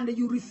called and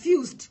you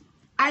refused,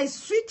 I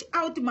stretched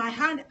out my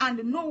hand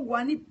and no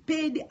one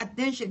paid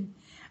attention.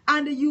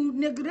 And you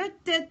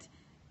neglected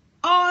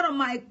all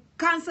my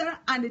counsel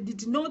and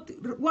did not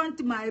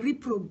want my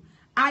reproof.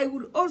 I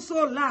would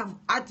also laugh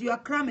at your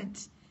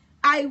clement.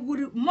 I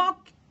would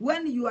mock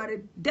when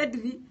your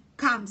deadly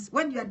comes.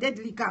 When your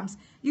deadly comes.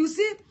 You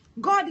see,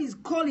 God is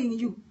calling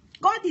you.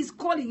 God is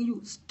calling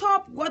you.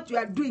 Stop what you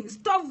are doing.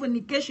 Stop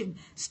fornication.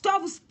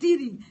 Stop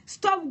stealing.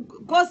 Stop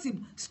gossip.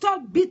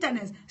 Stop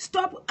bitterness.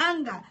 Stop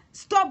anger.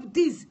 Stop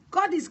this.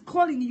 God is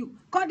calling you.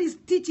 God is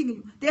teaching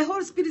you. The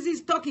Holy Spirit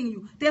is talking to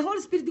you. The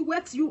Holy Spirit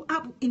wakes you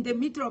up in the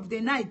middle of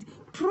the night.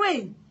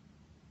 Pray.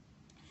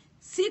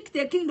 Seek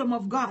the kingdom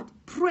of God.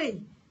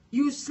 Pray.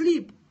 You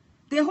sleep.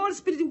 The Holy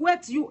Spirit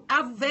wakes you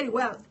up very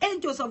well.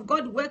 Angels of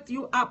God wake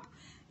you up.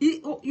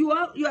 You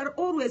are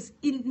always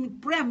in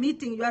prayer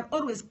meeting. You are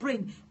always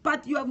praying.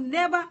 But you have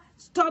never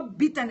stopped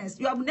bitterness.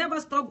 You have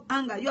never stopped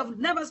anger. You have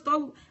never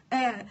stopped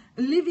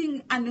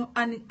living an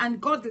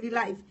ungodly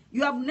life.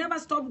 You have never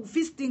stopped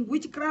feasting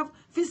witchcraft,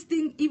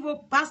 feasting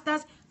evil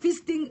pastors,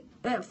 feasting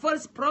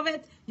false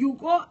prophet. You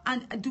go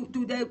and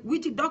to the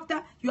witch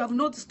doctor. You have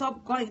not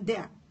stopped going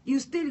there. You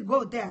still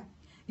go there.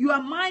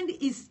 Your mind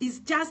is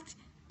just...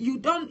 You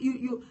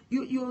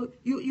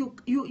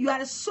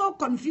are so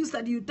confused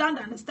that you don't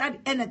understand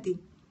anything.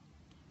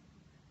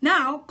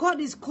 Now,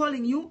 God is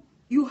calling you.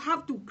 You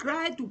have to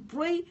cry, to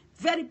pray,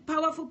 very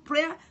powerful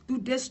prayer to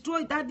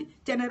destroy that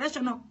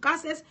generational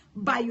curses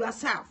by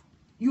yourself.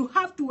 You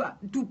have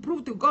to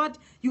prove to God.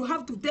 You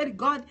have to tell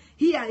God,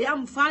 here I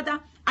am, Father.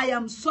 I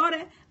am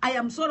sorry. I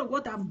am sorry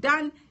what I've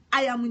done.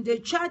 I am in the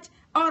church,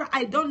 or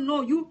I don't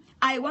know you.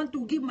 I want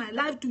to give my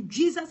life to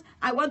Jesus.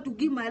 I want to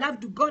give my life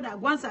to God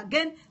once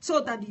again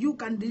so that you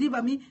can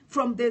deliver me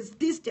from this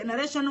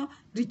generational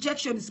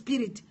rejection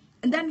spirit.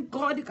 And then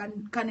God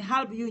can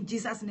help you in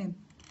Jesus' name.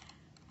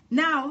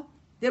 Now,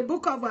 the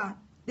book of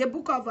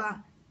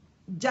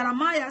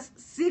Jeremiah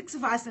 6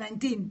 verse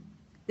 19.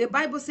 The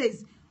Bible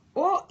says,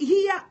 "Oh,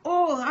 hear,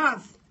 O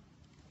earth,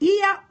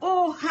 hear,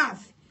 O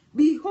earth,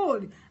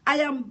 behold, I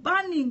am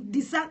bringing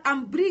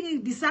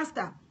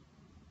disaster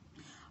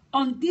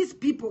on these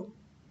people,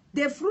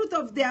 the fruit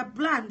of their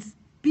plants,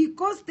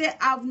 because they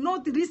have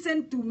not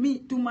listened to me,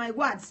 to my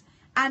words.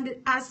 And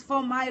as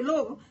for my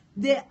law,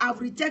 they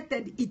have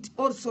rejected it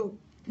also."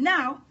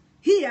 Now,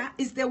 here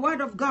is the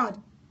word of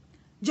God.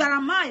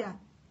 Jeremiah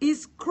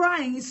is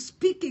crying, is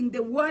speaking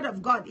the word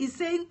of God. He's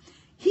saying,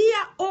 "Hear,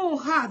 O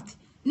heart."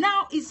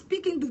 Now he's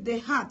speaking to the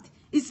heart.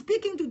 He's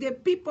speaking to the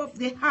people of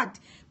the heart.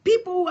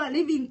 People who are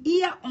living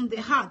here on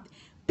the heart.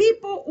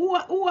 People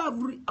who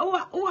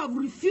have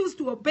refused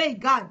to obey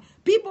God.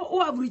 People who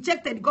have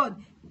rejected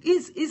God.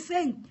 Is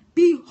saying,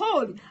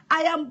 "Behold,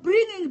 I am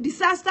bringing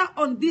disaster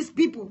on these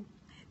people.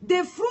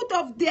 The fruit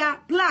of their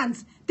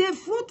plants, the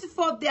fruit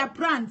for their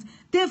plants,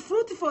 the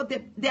fruit for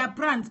their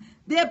plants,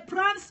 their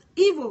plants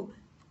evil,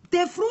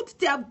 the fruit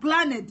they have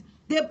planted."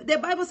 The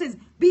Bible says,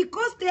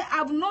 "Because they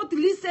have not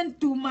listened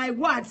to my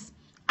words,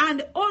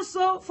 and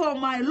also for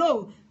my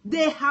law,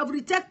 they have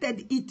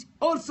rejected it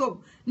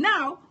also."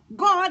 Now,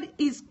 God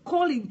is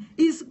calling,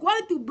 is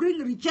going to bring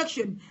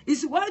rejection,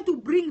 is going to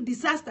bring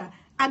disaster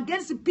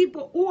against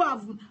people who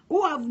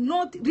have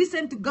not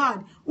listened to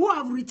God, who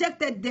have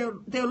rejected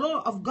the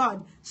law of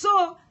God.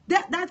 So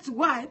that's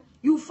why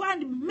you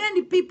find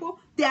many people,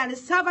 they are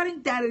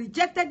suffering, they are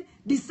rejected,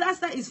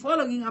 disaster is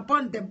following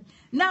upon them.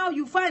 Now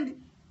you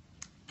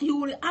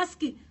will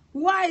ask,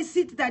 why is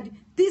it that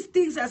these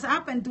things has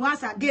happened to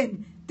us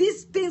again?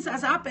 These things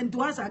has happened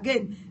to us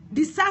again.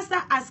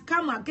 Disaster has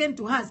come again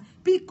to us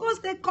because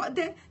the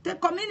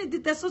community,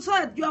 the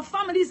society, your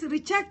family is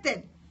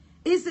rejected.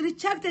 Is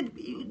rejected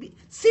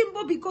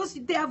simple because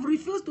they have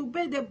refused to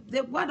obey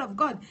the word of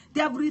God.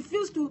 They have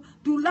refused to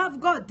love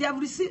God. They have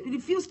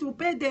refused to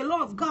obey the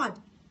law of God.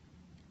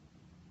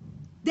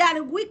 They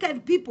are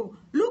wicked people.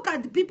 Look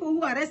at the people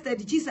who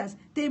arrested Jesus.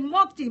 They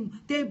mocked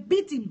him. They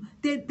beat him.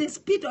 They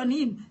spit on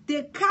him.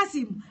 They cursed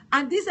him.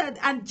 And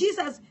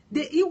Jesus,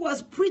 he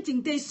was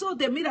preaching. They saw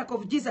the miracle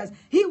of Jesus.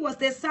 He was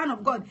the Son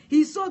of God.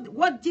 He saw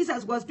what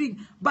Jesus was doing.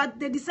 But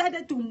they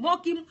decided to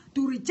mock him,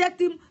 to reject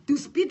him, to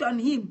spit on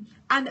him.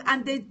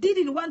 And they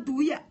didn't want to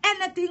hear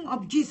anything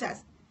of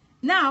Jesus.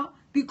 Now,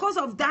 Because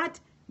of that,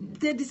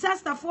 the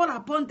disaster fall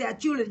upon their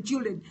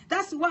children.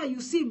 That's why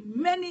you see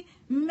many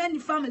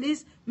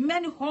families,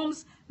 many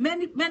homes,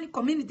 many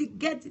community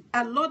get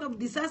a lot of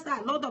disaster,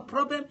 a lot of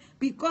problem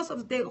because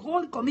of the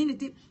whole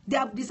community. They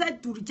have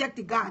decided to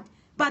reject God.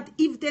 But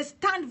if they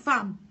stand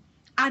firm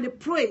and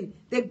pray,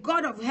 the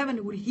God of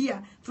heaven will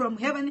hear from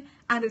heaven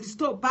and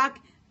restore back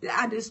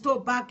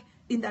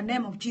in the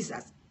name of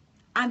Jesus.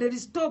 And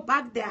restore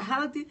back their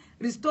health,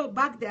 restore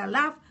back their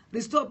love,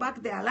 restore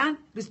back their land,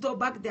 restore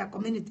back their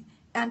community,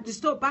 and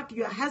restore back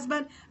your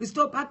husband,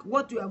 restore back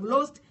what you have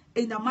lost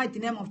in the mighty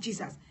name of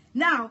Jesus.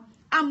 Now,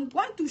 I'm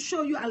going to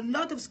show you a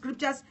lot of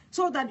scriptures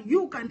so that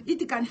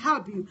it can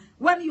help you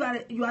when you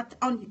are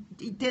on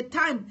the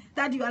time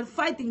that you are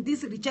fighting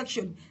this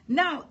rejection.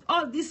 Now,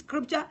 all this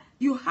scripture,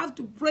 you have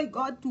to pray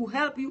God to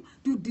help you,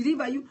 to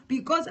deliver you,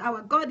 because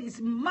our God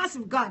is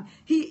massive God.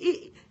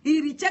 He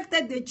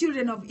rejected the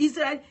children of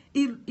Israel.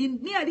 He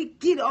nearly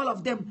killed all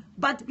of them.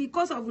 But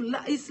because of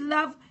his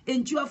love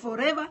endure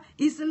forever,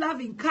 his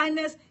love in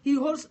kindness, he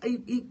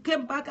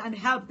came back and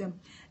helped them.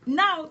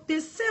 Now,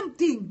 the same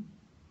thing,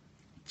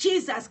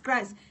 Jesus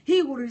Christ,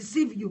 he will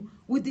receive you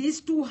with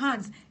his 2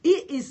 hands. He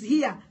is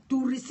here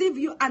to receive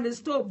you and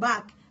restore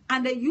back.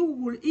 And he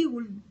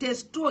will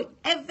destroy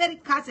every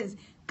curses,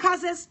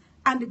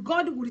 and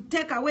God will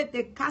take away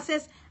the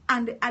curses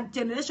and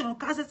generational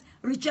curses,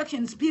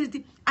 rejection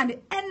spirit, and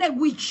any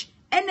witch,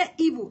 any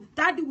evil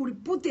that will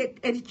put a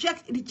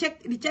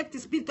reject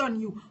spirit on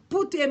you,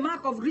 put a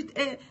mark of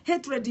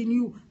hatred in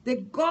you.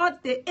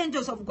 The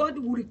angels of God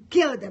will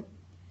kill them.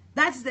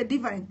 That's the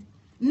difference.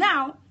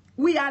 Now,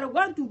 we are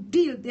going to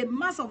deal the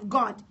mass of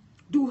God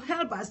to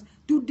help us,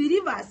 to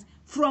deliver us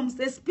from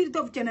the spirit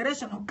of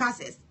generational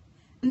curses.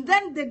 And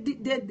then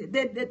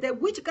the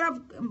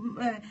witchcraft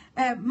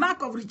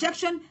mark of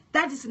rejection,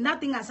 that is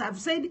nothing, as I've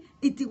said,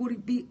 it will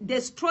be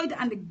destroyed,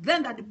 and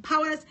then that the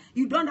powers,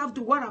 you don't have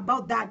to worry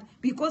about that,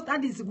 because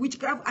that is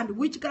witchcraft, and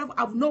witchcraft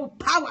have no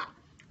power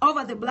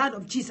over the blood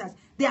of Jesus.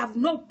 They have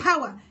no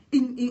power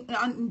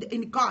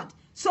in God.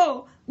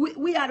 So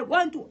we are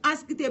going to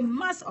ask the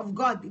mass of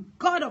God, the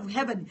God of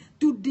heaven,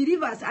 to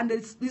deliver us and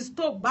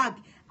restore back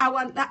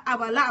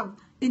our love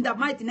in the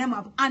mighty name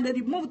of, and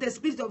remove the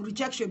spirit of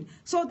rejection,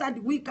 so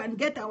that we can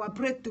get our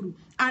breakthrough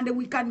and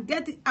we can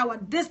get our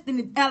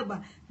destiny helper.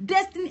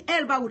 Destiny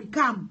helper will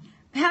come.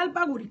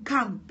 Helper will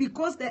come,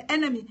 because the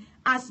enemy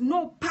has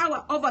no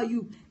power over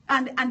you.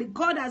 And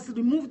God has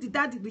removed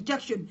that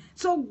rejection.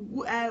 So,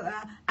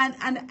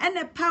 and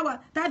any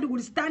power that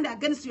will stand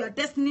against your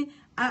destiny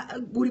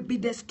will be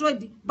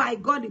destroyed by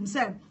God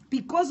himself.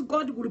 Because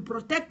God will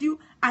protect you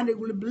and he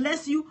will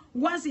bless you.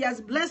 Once he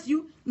has blessed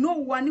you, no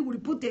one will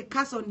put a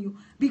curse on you.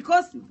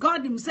 Because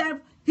God himself,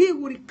 he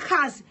will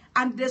curse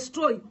and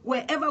destroy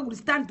wherever will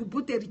stand to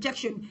put a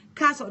rejection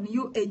curse on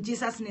you in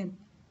Jesus' name.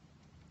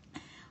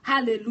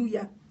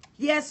 Hallelujah.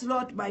 Yes,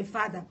 Lord, my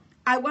Father.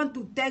 I want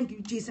to thank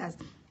you, Jesus.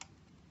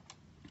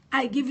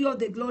 I give you all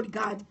the glory,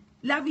 God.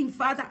 Loving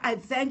Father, I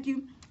thank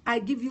you. I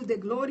give you the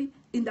glory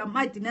in the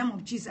mighty name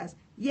of Jesus.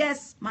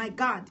 Yes, my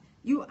God,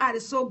 you are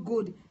so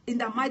good in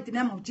the mighty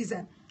name of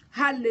Jesus.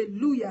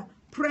 Hallelujah.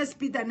 Praise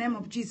be the name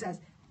of Jesus.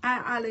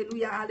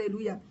 Hallelujah,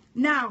 hallelujah.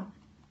 Now,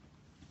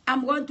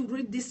 I'm going to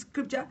read this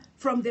scripture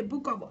from the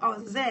book of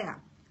Hosea.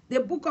 The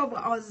book of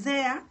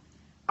Hosea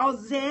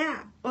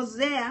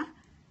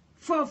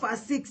 4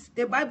 verse 6,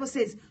 the Bible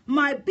says,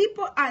 my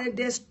people are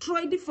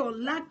destroyed for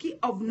lack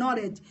of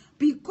knowledge.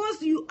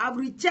 Because you have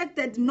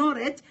rejected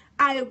knowledge,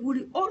 I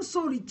will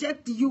also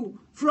reject you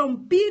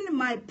from being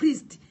my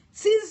priest.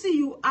 Since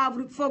you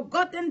have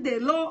forgotten the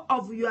law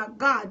of your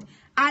God,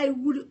 I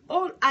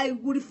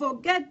will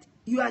forget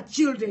your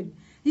children.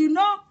 You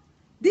know,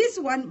 this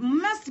one,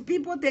 most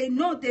people, they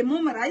know, they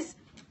memorize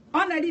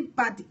only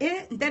part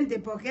A, and then they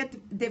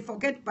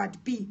forget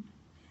part B.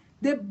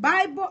 The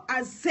Bible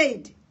has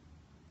said,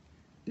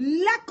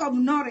 lack of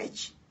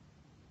knowledge.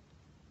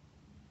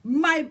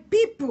 My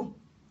people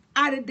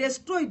are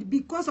destroyed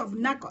because of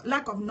lack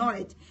of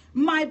knowledge.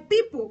 My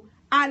people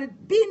are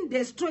being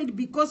destroyed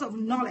because of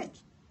knowledge.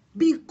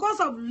 Because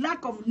of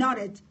lack of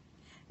knowledge.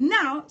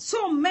 Now,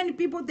 so many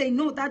people, they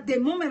know that, they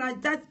memorize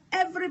that,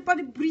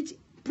 everybody preach.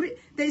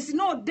 There is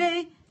no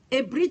day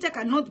a preacher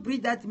cannot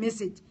preach that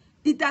message.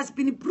 It has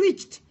been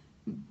preached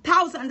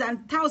thousands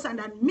and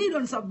thousands and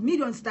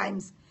millions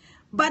times.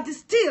 But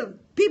still,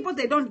 people,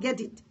 they don't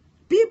get it.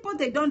 People,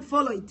 they don't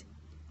follow it.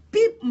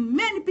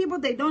 Many people,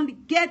 they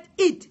don't get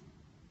it.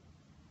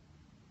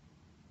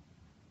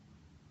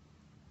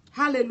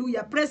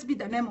 Hallelujah. Praise be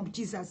the name of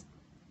Jesus.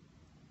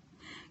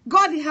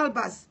 God help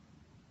us.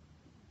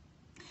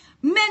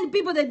 Many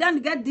people, they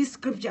don't get this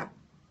scripture.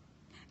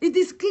 It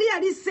is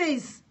clearly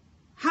says,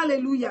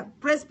 hallelujah,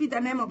 praise be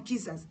the name of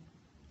Jesus.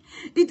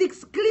 It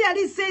is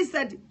clearly says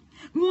that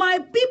my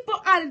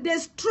people are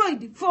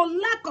destroyed for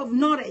lack of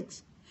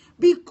knowledge.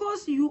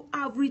 Because you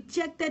have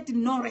rejected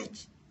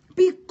knowledge.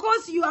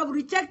 Because you have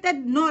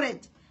rejected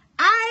knowledge.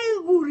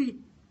 I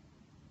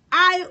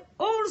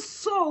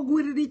also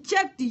will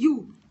reject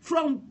you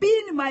from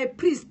being my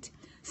priest.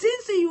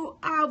 Since you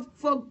have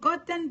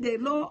forgotten the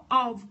law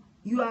of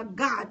your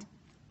God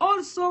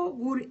also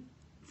will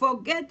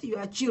forget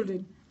your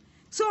children.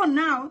 So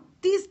now,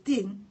 this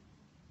thing,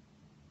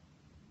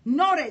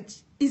 knowledge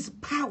is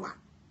power.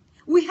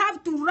 We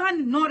have to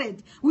run knowledge.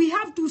 We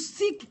have to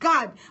seek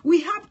God.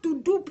 We have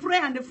to do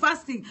prayer and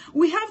fasting.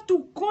 We have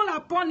to call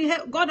upon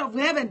God of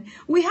heaven.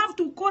 We have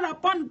to call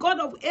upon God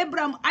of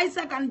Abraham,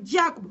 Isaac, and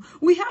Jacob.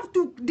 We have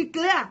to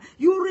declare,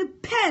 you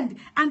repent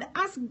and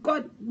ask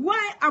God,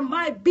 why am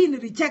I being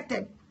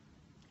rejected?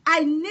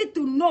 I need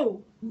to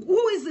know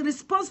who is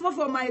responsible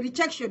for my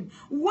rejection.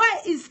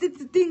 Why is it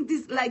thing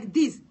this like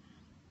this?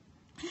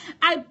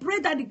 I pray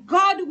that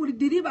God will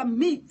deliver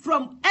me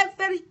from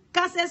every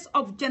curses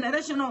of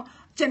generational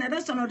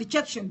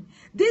rejection.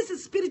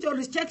 This spiritual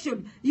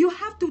rejection, you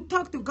have to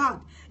talk to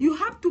God. You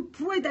have to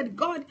pray that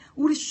God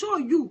will show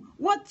you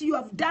what you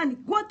have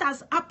done, what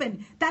has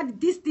happened, that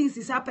these things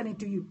is happening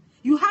to you.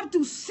 You have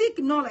to seek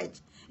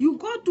knowledge. You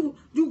go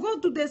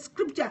to the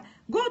scripture,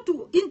 go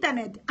to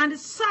internet and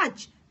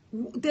search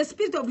the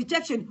spirit of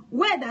rejection.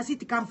 Where does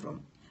it come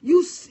from?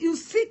 You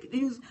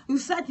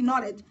search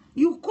knowledge.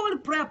 You call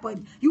prayer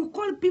point. You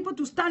call people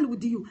to stand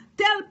with you.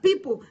 Tell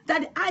people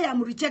that I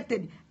am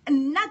rejected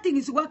and nothing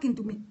is working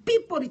to me.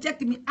 People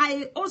reject me.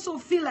 I also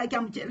feel like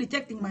I'm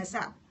rejecting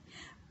myself.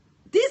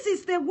 This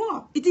is the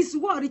war. It is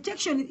war.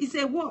 Rejection is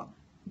a war.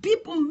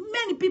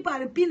 Many people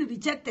are being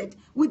rejected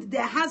with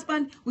their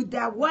husband, with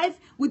their wife,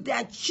 with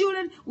their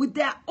children, with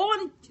their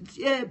own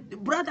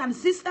brothers and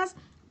sisters.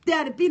 They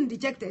are being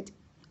rejected.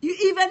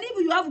 Even if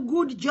you have a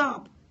good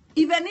job,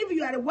 even if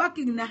you are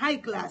working in a high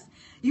class,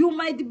 you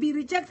might be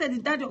rejected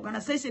in that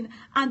organization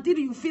until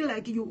you feel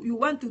like you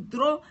want to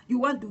throw, you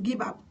want to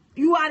give up.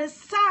 You are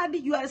sad,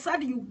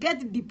 you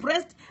get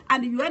depressed,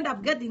 and you end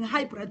up getting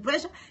high blood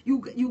pressure,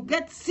 you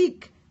get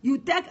sick, you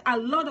take a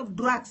lot of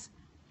drugs.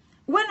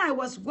 When I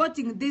was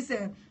watching this,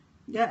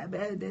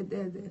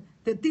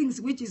 the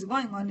things which is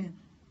going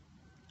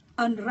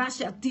on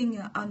Russia thing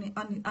on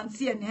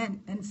CNN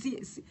and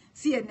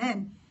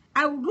CNN,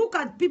 I would look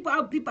at people,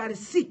 how people are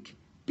sick.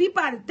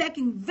 People are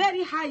taking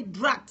very high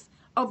drugs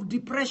of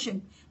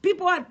depression.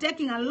 People are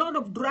taking a lot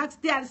of drugs.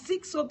 They are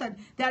sick so that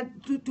they are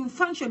to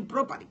function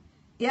properly.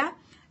 Yeah,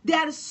 they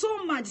are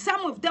so much.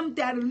 Some of them,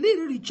 they are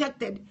really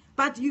rejected,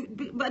 but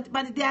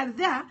they are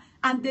there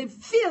and they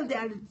feel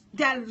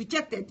they are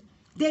rejected.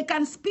 They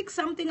can speak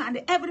something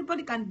and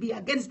everybody can be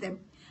against them.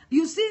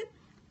 You see,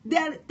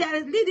 there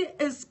is really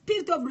a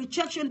spirit of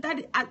rejection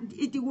that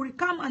it will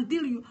come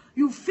until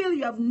you feel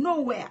you have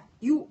nowhere.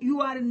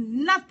 You are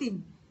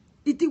nothing.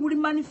 It will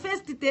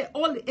manifest at the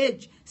old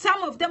age.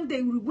 Some of them,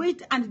 they will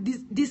wait and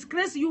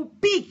disgrace you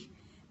big.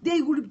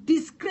 They will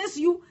disgrace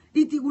you.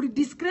 It will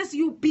disgrace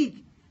you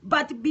big.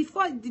 But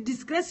before it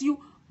disgrace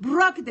you,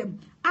 break them.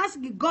 Ask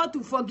God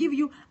to forgive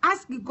you.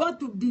 Ask God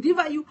to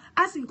deliver you.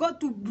 Ask God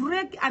to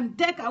break and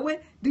take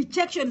away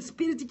rejection,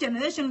 spirit,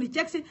 generation,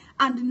 rejection,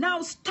 and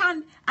now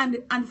stand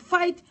and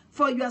fight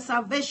for your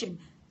salvation.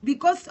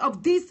 Because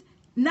of this,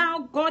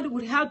 now God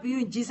will help you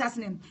in Jesus'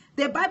 name.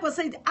 The Bible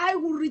said, I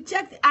will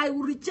reject, I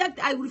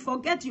will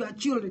forget your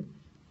children.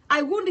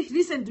 I won't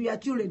listen to your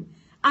children.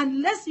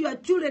 Unless your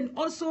children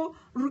also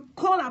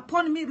call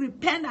upon me,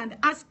 repent, and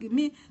ask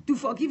me to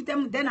forgive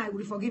them, then I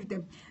will forgive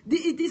them.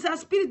 It is a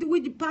spirit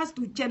which passes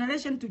to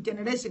generation to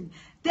generation.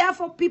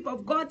 Therefore, people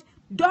of God,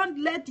 don't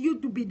let you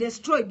to be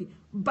destroyed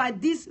by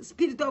this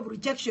spirit of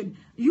rejection.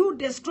 You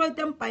destroy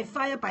them by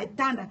fire, by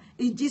thunder,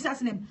 in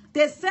Jesus' name.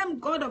 The same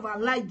God of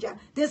Elijah,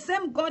 the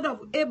same God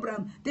of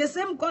Abraham, the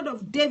same God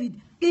of David,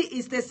 He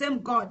is the same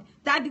God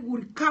that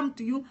will come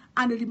to you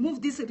and remove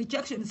this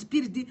rejection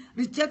spirit to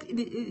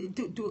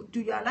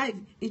your life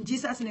in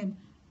Jesus' name.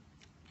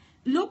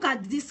 Look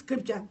at this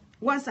scripture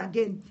once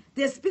again.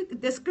 The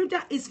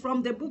scripture is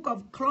from the book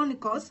of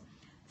Chronicles,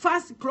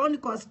 1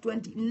 Chronicles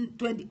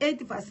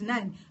 28 verse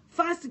 9.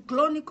 1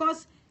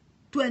 Chronicles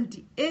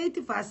 28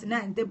 verse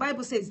 9. The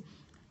Bible says,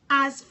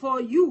 as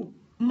for you,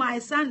 my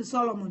son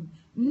Solomon,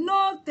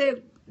 know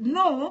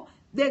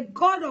the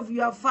God of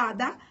your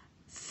father,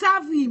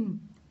 serve him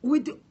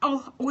with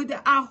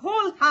a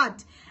whole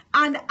heart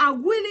and a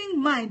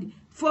willing mind,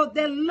 for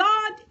the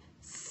Lord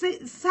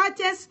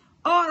searches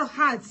all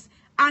hearts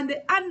and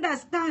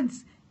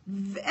understands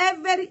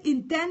every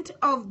intent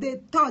of the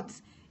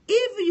thoughts.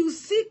 If you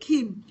seek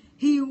him,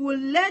 he will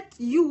let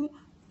you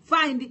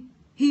find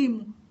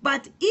him.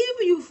 But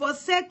if you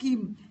forsake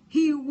him,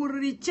 he will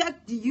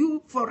reject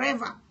you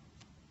forever.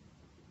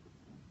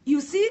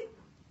 You see,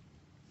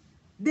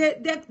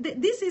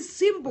 this is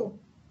simple.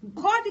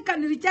 God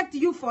can reject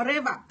you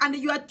forever and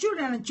your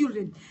children and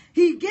children.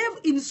 He gave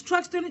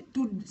instruction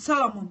to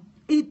Solomon.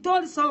 He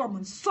told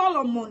Solomon,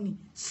 Solomon,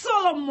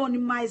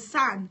 my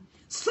son,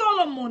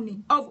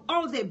 Solomon of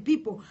all the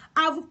people,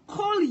 I've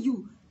called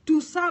you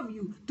to serve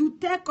you, to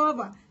take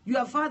over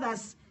your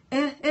father's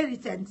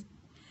inheritance.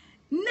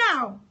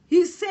 Now,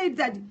 he said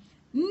that,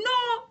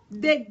 know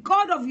the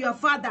God of your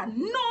father.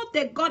 Know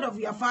the God of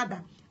your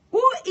father.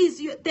 Who is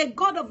the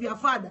God of your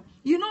father?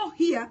 You know,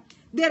 here,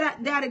 there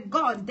are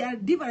gods. There are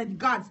different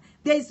gods.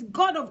 There is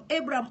God of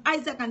Abraham,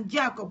 Isaac, and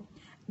Jacob.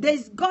 There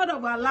is God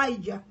of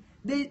Elijah.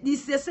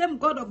 It's the same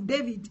God of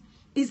David.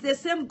 It's the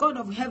same God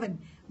of heaven.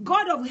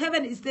 God of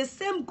heaven is the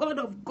same God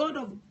of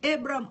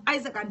Abraham,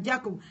 Isaac, and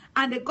Jacob,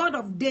 and the God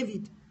of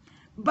David.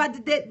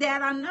 But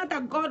there are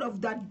another God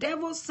of the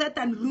devil,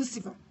 Satan,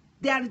 Lucifer.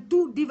 There are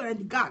two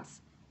different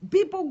gods.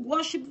 People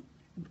worship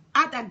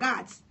other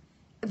gods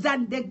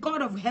than the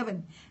God of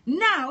heaven.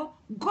 Now,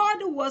 God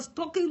was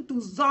talking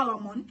to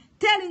Solomon,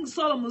 telling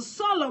Solomon,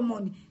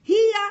 Solomon,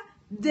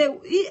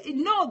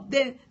 know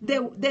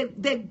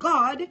the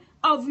God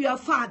of your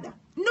father.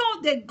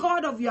 Know the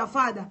God of your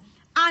father,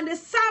 and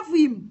serve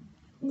him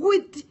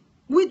with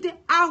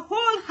a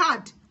whole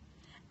heart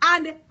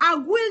and a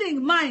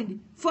willing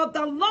mind. For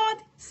the Lord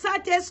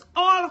searches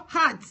all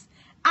hearts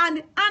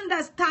and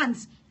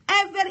understands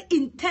every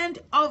intent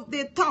of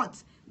the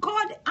thoughts.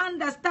 God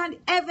understands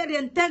every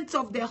intent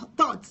of the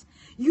thoughts.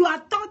 Your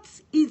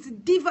thoughts is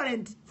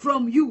different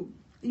from you.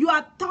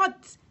 Your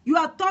thoughts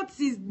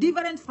is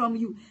different from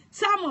you.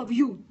 Some of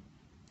you,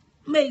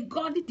 may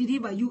God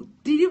deliver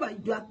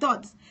your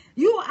thoughts.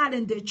 You are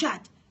in the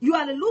church. You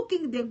are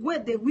looking the way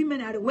the women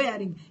are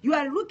wearing. You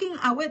are looking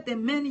at what the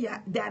men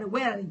they are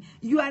wearing.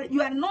 You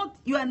are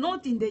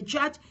not in the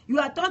church.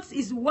 Your thoughts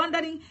is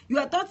wandering.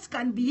 Your thoughts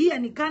can be here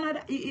in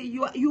Canada.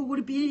 You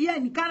will be here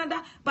in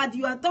Canada, but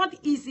your thought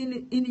is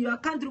in your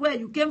country where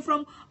you came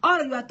from,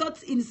 or your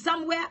thoughts in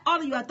somewhere,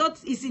 or your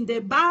thoughts is in the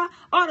bar,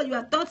 or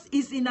your thoughts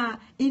is in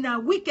a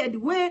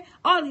wicked way,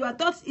 or your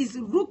thoughts is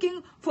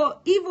looking for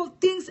evil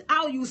things,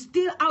 how you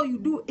steal, how you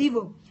do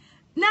evil.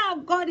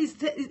 Now,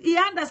 He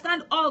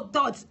understands all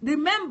thoughts.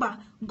 Remember,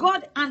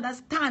 God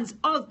understands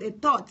all the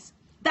thoughts.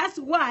 That's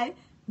why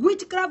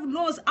witchcraft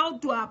knows how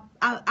to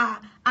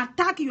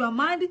attack your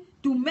mind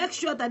to make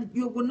sure that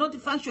you will not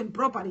function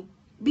properly.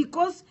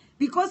 Because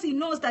he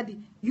knows that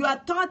your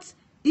thoughts,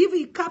 if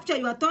he captures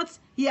your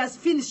thoughts, he has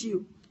finished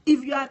you.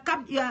 If your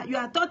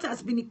thought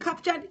has been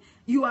captured,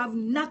 you have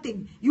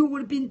nothing. You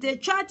will be in the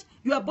church,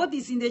 your body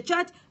is in the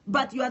church,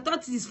 but your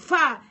thoughts is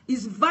far,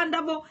 is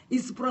vulnerable,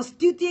 is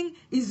prostituting,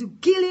 is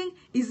killing,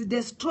 is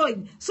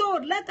destroying. So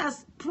let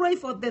us pray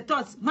for the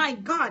thoughts. My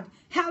God,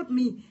 help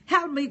me,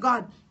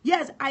 God.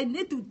 Yes, I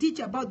need to teach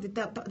about the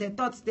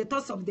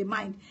thoughts of the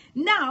mind.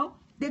 Now,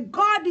 the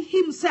God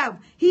himself,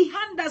 he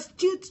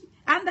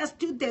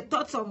understood the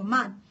thoughts of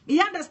man. He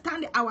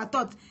understands our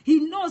thoughts. He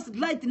knows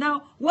right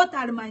now what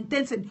are my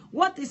intentions,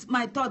 what is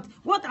my thought,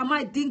 what am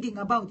I thinking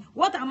about,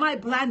 what am I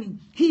planning.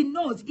 He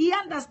knows. He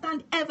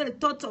understands every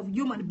thought of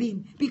human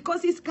being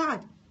because he's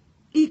God.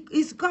 He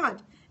is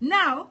God.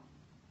 Now,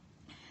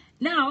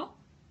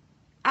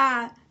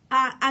 and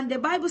the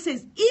Bible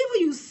says, if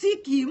you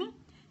seek him,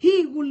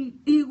 he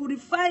will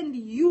find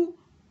you.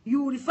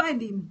 You will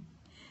find him.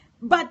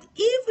 But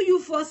if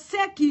you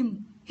forsake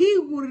him, he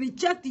will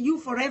reject you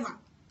forever.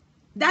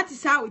 That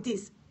is how it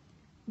is.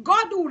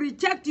 God will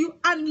reject you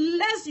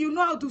unless you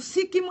know how to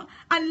seek him,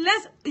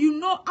 unless you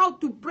know how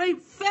to pray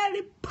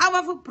very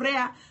powerful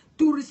prayer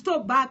to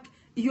restore back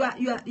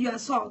your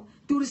soul,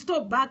 to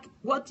restore back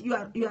what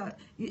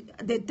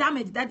the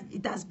damage that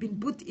it has been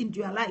put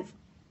into your life.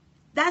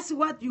 That's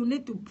what you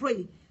need to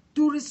pray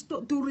to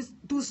restore,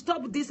 to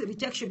stop this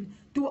rejection,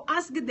 to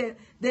ask the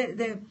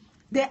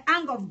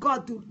anger of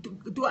God,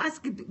 to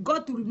ask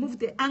God to remove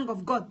the anger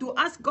of God, to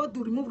ask God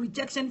to remove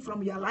rejection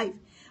from your life.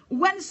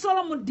 When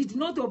Solomon did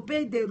not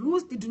obey the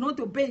rules, did not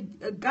obey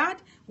God,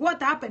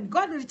 what happened?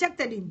 God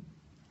rejected him.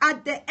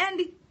 At the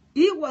end,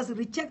 he was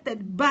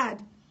rejected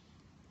bad.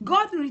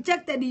 God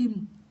rejected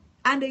him,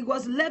 and he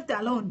was left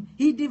alone.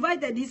 He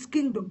divided his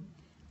kingdom.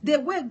 The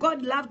way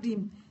God loved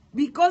him,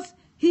 because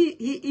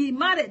he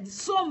married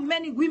so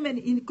many women,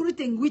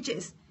 including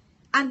witches.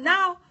 And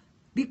now,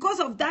 because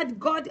of that,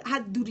 God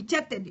had to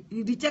reject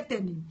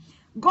him.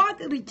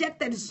 God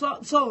rejected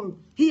Saul.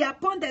 He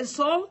appointed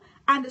Saul,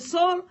 and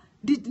Saul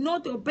did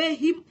not obey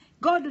him.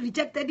 God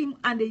rejected him,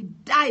 and he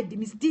died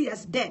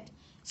mysterious death.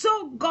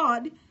 So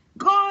God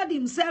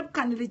himself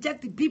can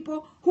reject the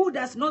people who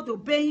does not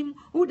obey him,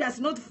 who does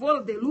not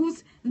follow the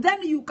rules.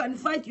 Then you can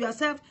fight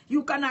yourself.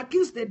 You can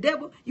accuse the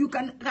devil. You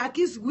can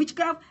accuse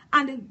witchcraft,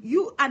 and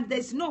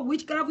there's no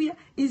witchcraft here.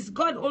 It's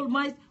God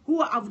Almighty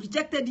who have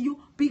rejected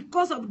you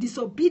because of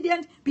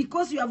disobedience,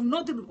 because you have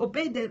not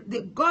obeyed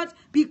the God,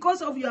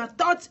 because of your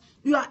thoughts,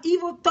 your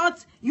evil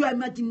thoughts, your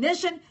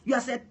imagination, your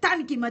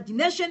satanic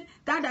imagination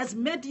that has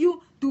made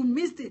you to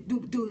miss it,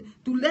 to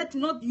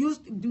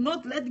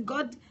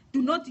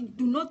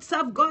not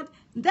serve God.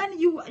 Then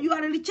you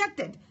are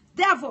rejected.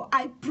 Therefore,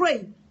 I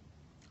pray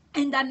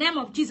in the name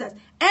of Jesus,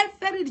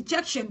 every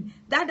rejection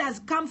that has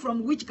come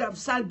from witchcraft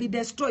shall be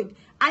destroyed.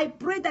 I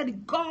pray that the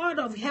God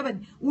of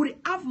heaven will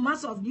have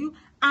mercy of you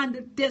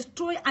and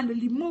destroy and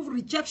remove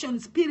rejection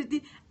spirit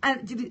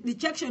and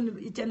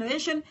rejection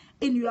generation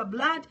in your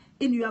blood,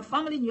 in your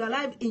family, in your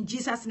life, in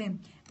Jesus'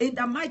 name. In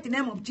the mighty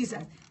name of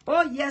Jesus.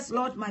 Oh, yes,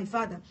 Lord, my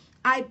Father.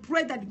 I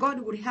pray that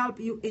God will help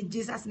you in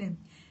Jesus' name.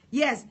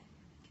 Yes.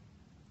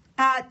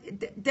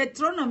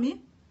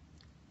 Deuteronomy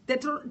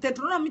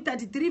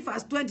 33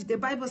 verse 20, the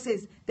Bible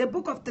says, the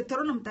book of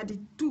Deuteronomy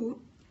 32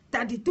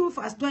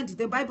 verse 20,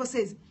 the Bible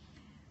says,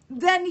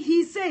 then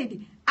he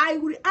said, I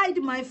will hide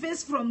my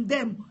face from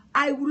them.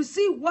 I will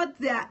see what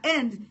their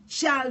end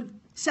shall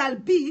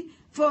be,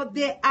 for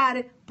they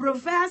are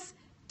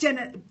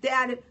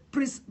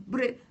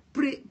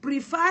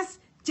previous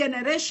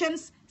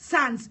generations'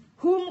 sons,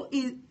 whom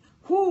is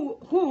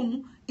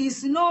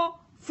no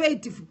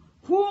faithful,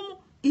 whom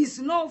is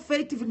no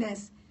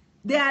faithfulness.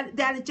 They are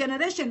a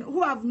generation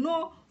who have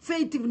no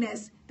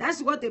faithfulness.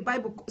 That's what the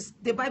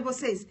Bible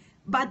says.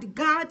 But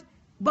God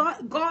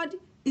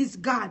is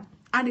God.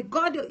 And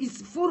God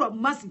is full of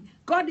mercy.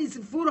 God is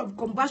full of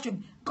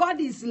compassion.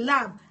 God is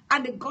love.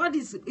 And God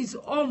is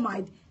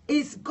almighty.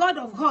 Is God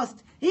of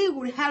hosts. He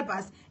will help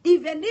us.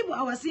 Even if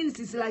our sins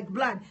is like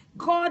blood,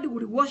 God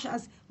will wash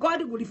us.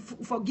 God will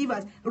forgive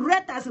us.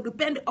 Let us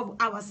repent of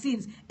our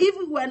sins. If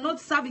we are not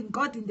serving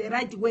God in the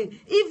right way,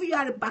 if you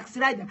are a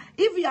backslider,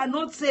 if you are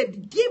not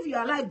saved, give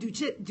your life to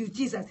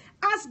Jesus.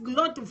 Ask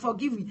Lord to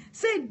forgive me.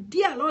 Say,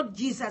 dear Lord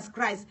Jesus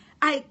Christ,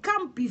 I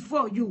come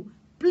before you.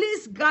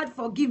 Please, God,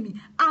 forgive me.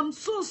 I'm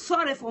so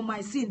sorry for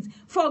my sins.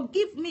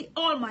 Forgive me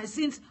all my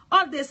sins,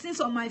 all the sins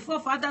of my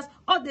forefathers,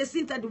 all the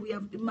sins that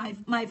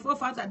my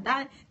forefathers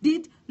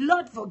did.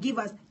 Lord, forgive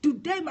us.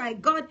 Today, my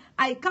God,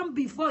 I come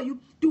before you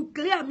to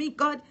clear me,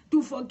 God,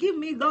 to forgive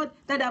me, Lord,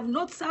 that I have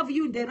not served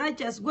you in the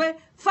righteous way.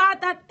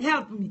 Father,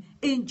 help me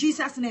in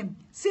Jesus' name.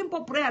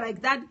 Simple prayer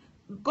like that.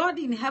 God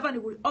in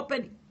heaven will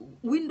open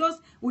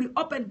windows, will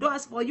open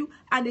doors for you,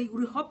 and he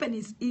will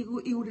he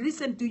will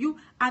listen to you,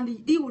 and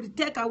he will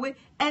take away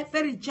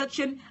every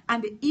rejection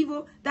and the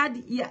evil that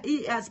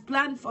he has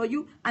planned for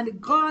you,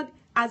 and God,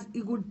 as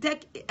he will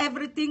take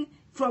everything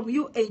from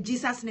you in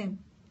Jesus' name.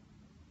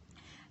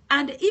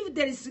 And if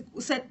there is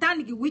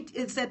satanic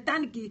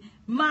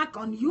mark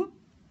on you,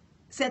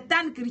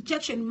 satanic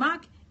rejection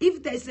mark,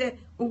 if there is a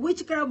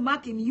witchcraft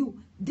mark in you,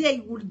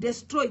 they will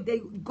destroy.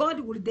 God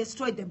will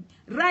destroy them.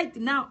 Right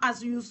now,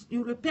 as you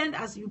repent,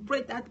 as you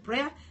pray that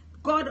prayer,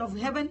 God of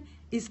heaven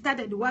is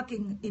started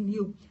working in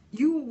you.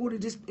 You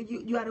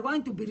are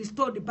going to be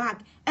restored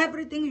back.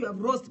 Everything you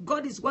have lost,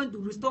 God is going to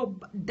restore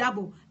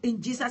double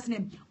in Jesus'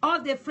 name.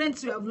 All the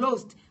friends you have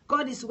lost,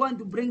 God is going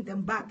to bring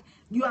them back.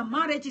 Your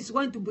marriage is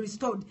going to be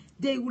restored.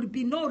 There will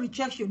be no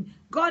rejection.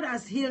 God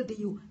has healed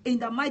you in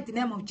the mighty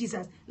name of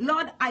Jesus.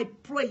 Lord, I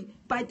pray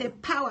by the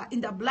power in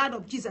the blood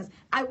of Jesus.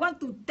 I want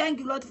to thank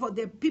you, Lord, for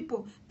the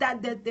people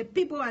that the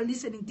people are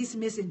listening to this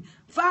message.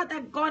 Father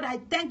God, I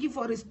thank you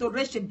for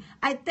restoration.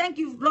 I thank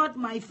you, Lord,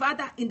 my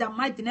Father, in the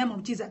mighty name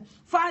of Jesus.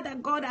 Father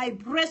God, I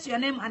praise your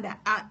name and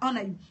I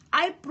honor you.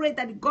 I pray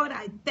that, God,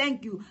 I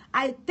thank you.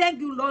 I thank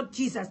you, Lord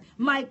Jesus,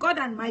 my God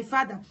and my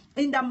Father,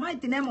 in the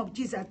mighty name of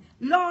Jesus.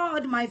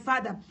 Lord, my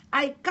Father,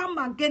 I come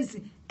against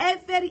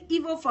every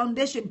evil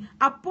foundation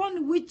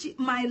upon which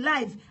my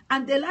life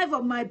and the life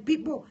of my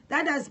people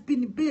that has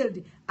been built.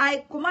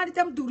 I command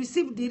them to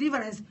receive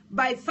deliverance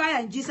by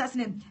fire in Jesus'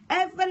 name.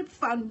 Every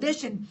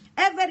foundation,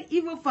 every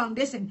evil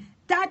foundation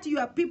that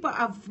your people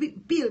have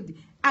built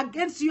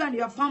against you and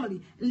your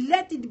family,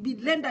 let it be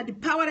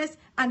rendered powerless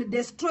and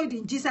destroyed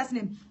in Jesus'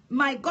 name.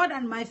 My God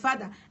and my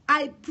Father,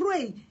 I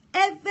pray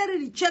every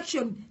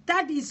rejection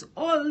that is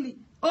older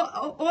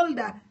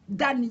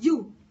than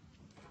you.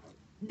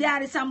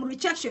 There is some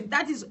rejection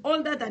that is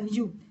older than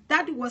you,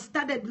 that was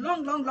started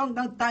long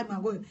time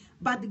ago.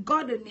 But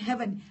God in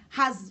heaven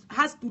has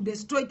to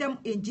destroy them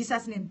in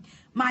Jesus' name.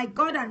 My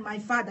God and my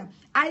Father,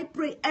 I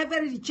pray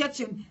every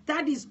rejection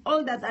that is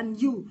older than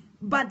you,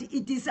 but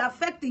it is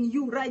affecting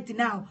you right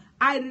now.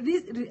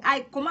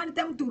 I command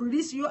them to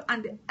release you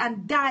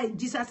and die in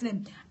Jesus'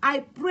 name. I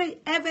pray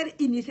every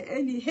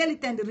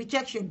inherited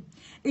rejection,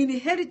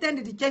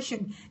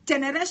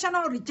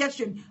 generational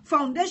rejection,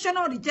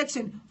 foundational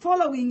rejection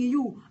following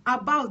you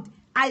about.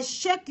 I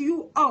shake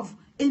you off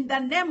in the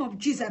name of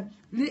Jesus.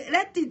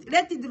 Let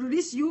it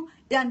release you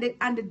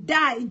and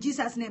die in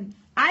Jesus' name.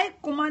 I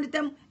command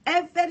them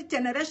every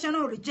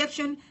generational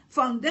rejection,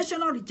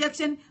 foundational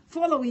rejection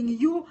following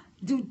you.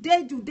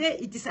 Today,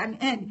 it is an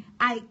end.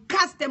 I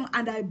cast them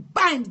and I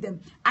bind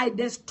them. I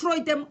destroy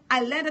them.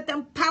 I render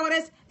them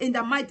powerless in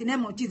the mighty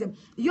name of Jesus.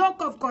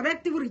 Yoke of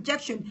corrective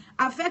rejection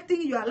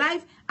affecting your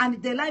life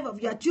and the life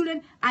of your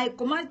children, I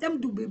command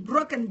them to be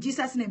broken in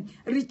Jesus' name.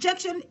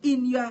 Rejection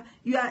in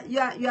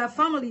your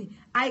family,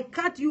 I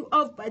cut you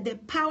off by the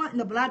power and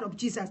the blood of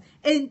Jesus.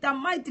 In the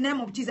mighty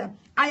name of Jesus,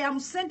 I am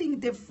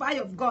sending the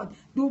fire of God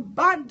to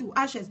burn to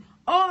ashes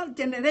all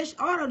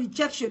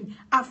rejection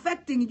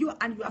affecting you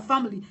and your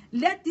family.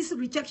 Let this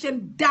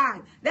rejection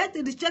die. Let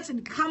the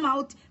rejection come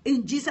out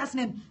in Jesus'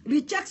 name.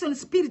 Rejection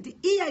spirit,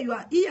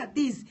 hear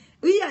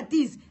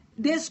this.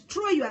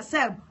 Destroy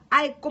yourself.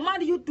 I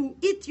command you to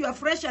eat your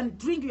flesh and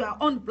drink your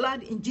own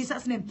blood in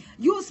Jesus' name.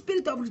 You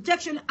spirit of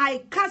rejection,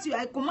 I curse you.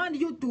 I command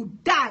you to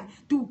die,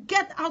 to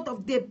get out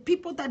of the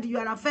people that you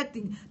are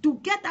affecting, to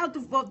get out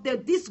of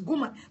this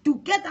woman, to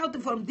get out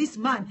from this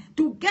man,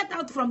 to get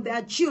out from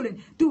their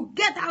children, to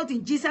get out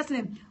in Jesus'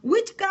 name.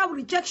 Witchcraft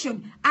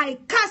rejection, I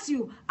curse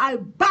you. I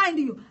bind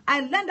you.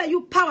 I render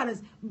you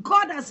powerless.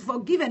 God has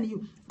forgiven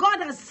you.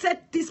 God has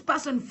set this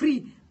person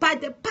free by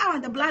the power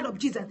and the blood of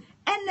Jesus.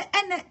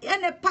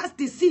 any past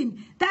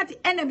sin that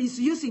the enemy is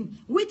using,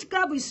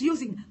 witchcraft is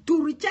using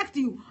to reject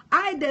you,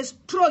 I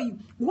destroy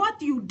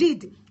what you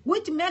did,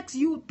 which makes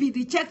you be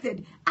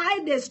rejected.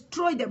 I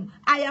destroy them.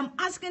 I am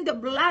asking the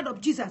blood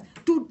of Jesus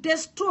to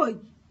destroy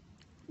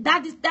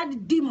that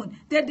demon.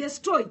 They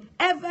destroy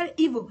every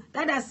evil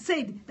that has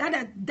said, that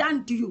has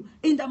done to you,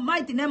 in the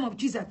mighty name of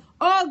Jesus.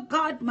 Oh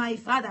God, my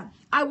Father,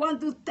 I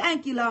want to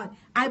thank you, Lord.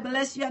 I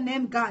bless your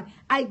name, God.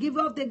 I give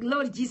you all the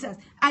glory, Jesus.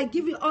 I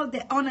give you all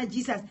the honor,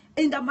 Jesus,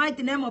 in the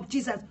mighty name of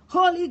Jesus.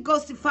 Holy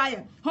Ghost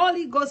fire,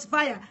 Holy Ghost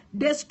fire,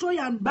 destroy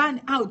and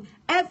burn out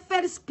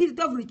every spirit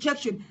of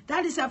rejection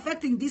that is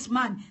affecting this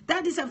man,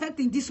 that is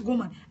affecting this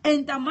woman,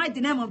 in the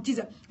mighty name of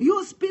Jesus.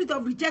 You spirit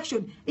of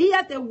rejection,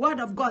 hear the word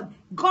of God.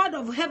 God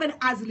of heaven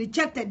has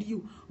rejected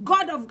you.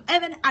 God of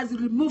heaven has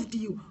removed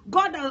you.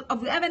 God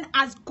of heaven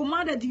has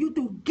commanded you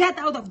to get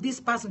out of this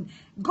person.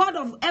 God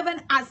of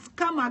heaven has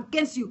come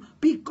against you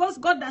because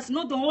God does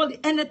not hold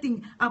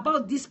anything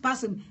about this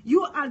person.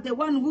 You are the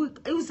one who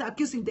is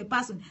accusing the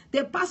person.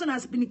 The person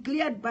has been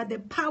cleared by the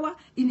power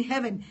in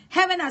heaven.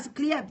 Heaven has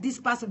cleared this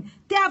person.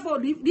 Therefore,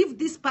 leave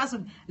this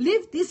person.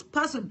 Leave this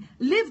person.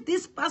 Leave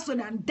this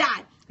person and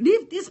die.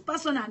 Leave this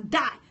person and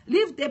die.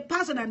 Leave the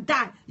person and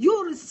die.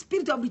 You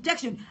spirit of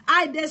rejection,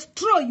 I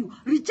destroy you.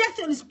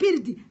 Rejection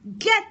spirit,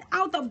 get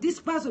out of this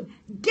person.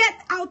 Get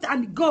out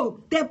and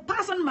go. The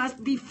person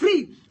must be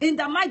free in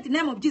the mighty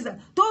name of Jesus.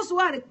 Those who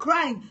are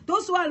crying,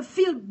 those who are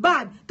feel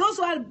bad, those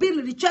who are being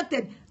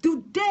rejected,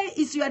 today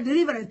is your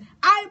deliverance.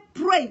 I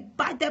pray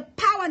by the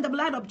power and the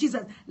blood of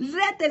Jesus,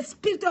 let the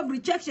spirit of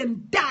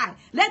rejection die.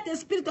 Let the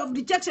spirit of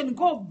rejection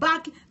go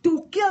back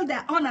to kill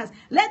their honors.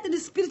 Let the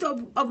spirit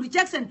of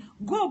rejection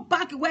go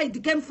back where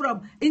it came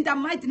from in the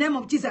mighty name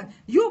of Jesus.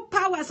 You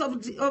powers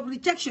of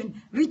rejection,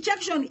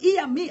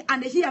 hear me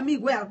and hear me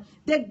well.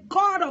 The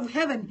God of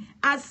heaven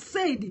has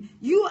said,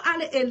 you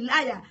are a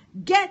liar.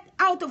 Get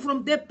out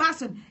from the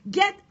person.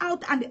 Get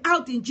out and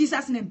out in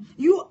Jesus' name.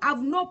 You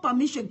have no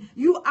permission.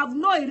 You have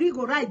no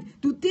illegal right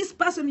to this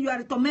person you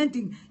are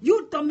tormenting.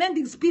 You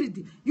tormenting spirit.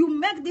 You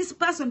make this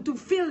person to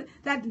feel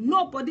that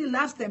nobody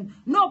loves them.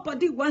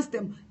 Nobody wants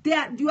them.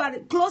 You are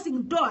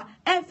closing door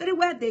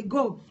everywhere they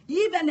go.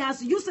 Even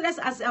as useless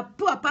as a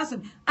poor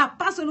person, a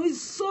person who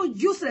is so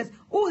useless,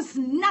 who is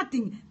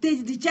nothing, they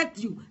reject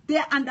you. They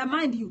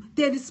undermine you.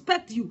 They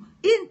respect you.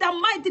 In the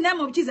mighty name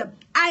of Jesus,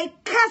 I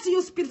curse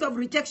you, spirit of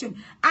rejection.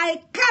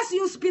 I curse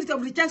you, spirit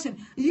of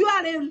rejection. You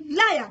are a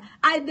liar.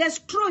 I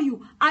destroy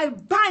you. I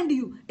bind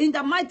you in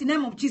the mighty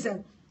name of Jesus.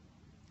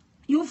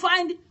 You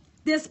find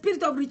the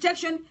spirit of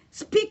rejection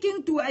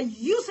speaking to a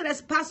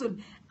useless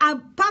person, a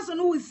person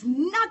who is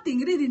nothing,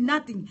 really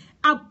nothing,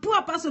 a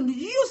poor person,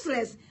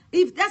 useless,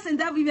 if doesn't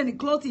have even a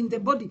cloth in the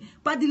body,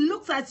 but it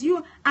looks at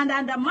you and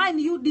undermine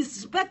you,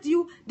 disrespect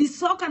you,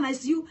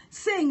 disorganize you,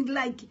 saying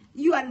like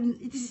you are,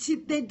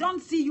 they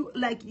don't see you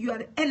like you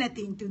are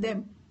anything to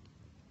them.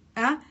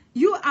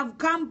 You have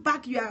come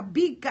back, you are a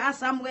big car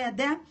somewhere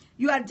there,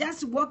 you are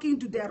just walking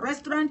to the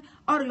restaurant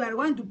or you are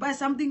going to buy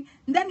something,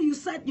 and then you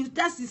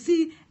just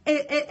see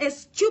a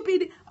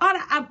stupid or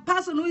a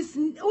person who is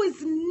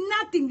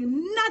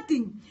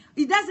nothing.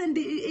 It doesn't,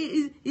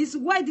 is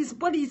white, his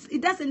body, it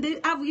doesn't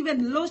have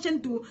even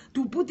lotion to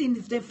put in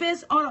the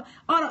face or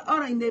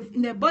in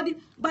the body,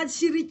 but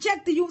she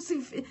rejected you,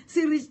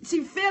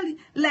 she felt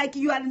like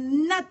you are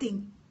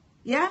nothing.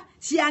 Yeah,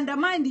 she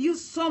undermined you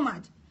so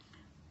much.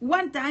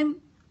 One time,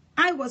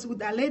 I was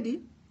with a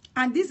lady,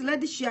 and this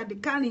lady, she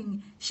had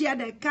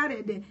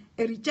carried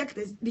a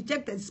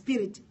rejected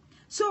spirit.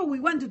 So we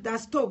went to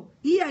that store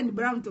here in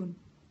Brampton.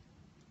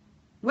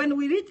 When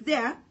we reached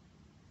there,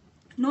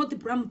 not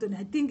Brampton,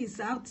 I think it's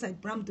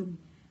outside Brampton,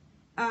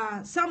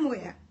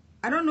 somewhere.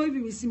 I don't know if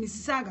it was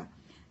Mississauga.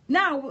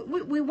 Now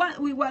we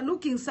were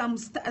looking some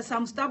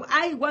stuff.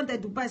 I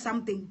wanted to buy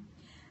something.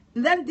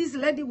 And then this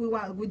lady, we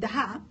were with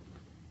her,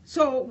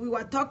 so we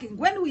were talking.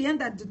 When we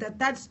entered the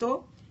third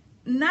store,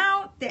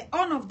 now the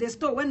owner of the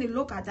store, when he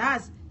looked at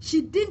us,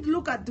 she didn't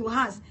look at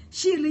us.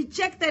 She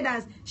rejected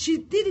us. She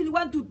didn't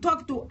want to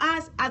talk to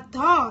us at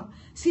all.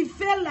 She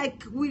felt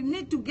like we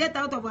need to get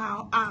out of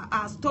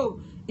our store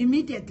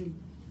immediately.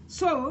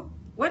 So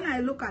when I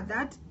look at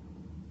that,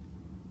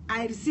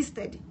 I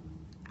resisted.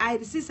 I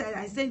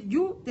said,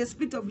 you, the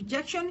spirit of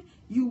rejection,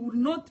 you will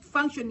not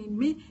function in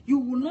me. You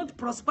will not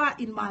prosper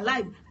in my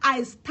life.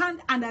 I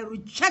stand and I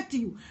reject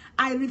you.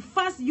 I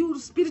reverse you,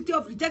 spirit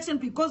of rejection,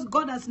 because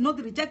God has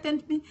not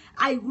rejected me.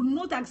 I will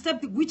not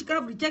accept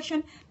witchcraft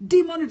rejection,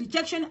 demon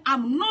rejection.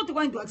 I'm not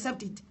going to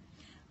accept it.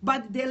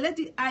 But the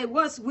lady I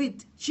was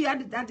with, she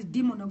had that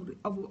demon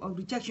of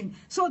rejection.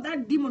 So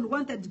that demon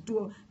wanted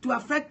to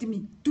affect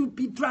me, to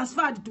be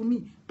transferred to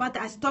me. But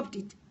I stopped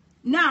it.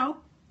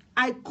 Now,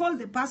 I called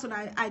the person,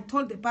 I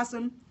told the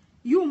person,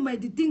 you may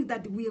think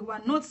that we were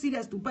not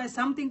serious to buy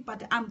something,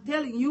 but I'm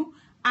telling you,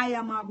 I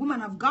am a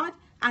woman of God,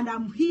 and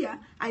I'm here.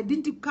 I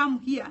didn't come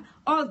here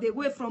all the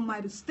way from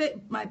my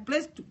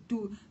place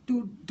to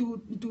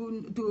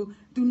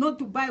not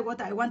to buy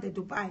what I wanted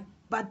to buy.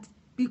 But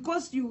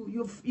because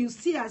you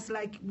see us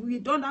like we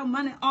don't have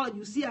money, or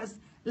you see us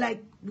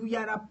like we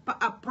are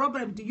a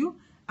problem to you.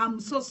 I'm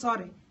so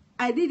sorry.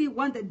 I really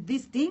wanted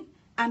this thing,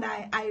 and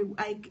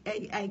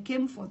I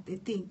came for the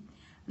thing.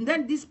 And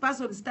then this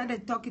person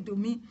started talking to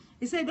me.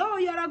 He said, oh,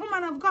 you're a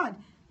woman of God.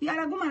 You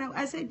are a woman.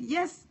 I said,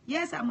 yes,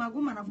 I'm a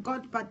woman of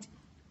God, but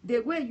the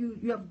way you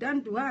have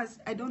done to us,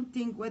 I don't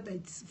think whether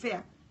it's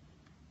fair.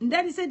 And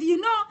then he said, you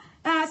know,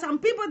 some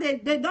people,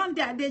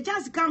 they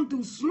just come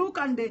to look,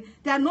 and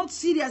they are not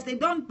serious. They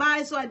don't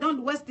buy, so I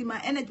don't waste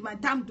my energy, my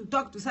time to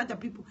talk to such a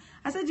people.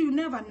 I said, you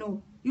never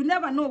know. You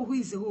never know who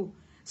is who.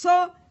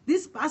 So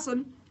this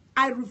person,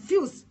 I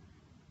refuse.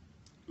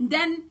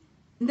 Then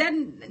we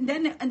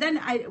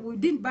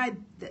didn't buy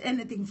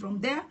anything from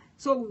there,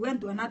 so we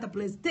went to another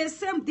place. The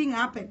same thing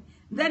happened.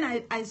 Then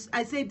I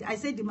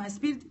said in my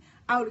spirit,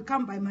 I will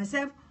come by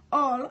myself,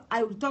 or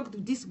I will talk to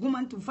this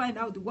woman to find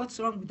out what's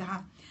wrong with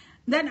her.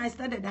 Then I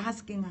started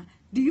asking her,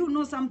 do you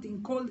know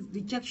something called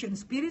rejection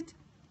spirit?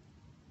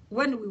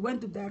 When we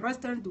went to the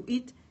restaurant to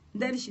eat,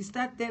 then she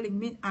started telling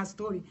me her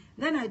story.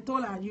 Then I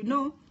told her, you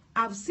know,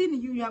 I've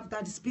seen you have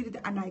that spirit,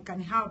 and I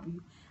can help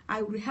you.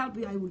 I will help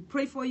you. I will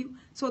pray for you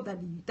so that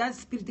that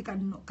spirit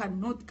can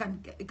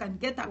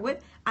get away,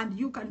 and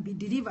you can be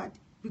delivered,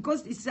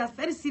 because it's a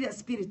very serious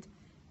spirit.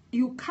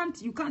 You can't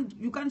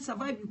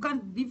survive. You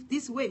can't live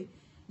this way.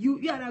 You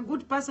are a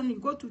good person. You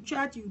go to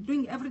church. You're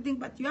doing everything,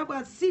 but you have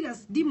a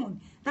serious demon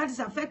that is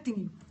affecting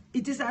you.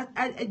 It is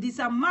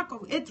a mark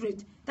of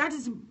hatred that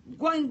is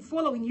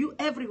following you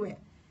everywhere.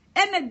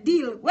 Any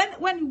deal,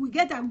 when we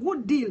get a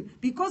good deal,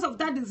 because of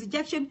that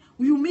rejection,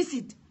 you miss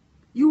it.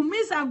 You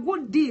miss a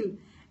good deal.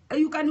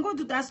 You can go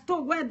to the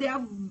store where they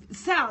have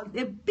sell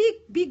a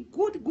big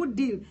good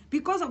deal.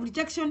 Because of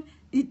rejection,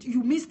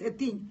 you miss the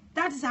thing.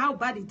 That is how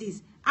bad it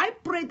is. I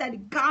pray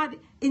that God,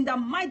 in the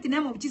mighty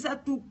name of Jesus,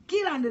 to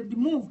kill and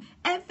remove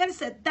every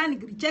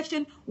satanic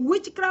rejection,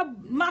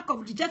 witchcraft mark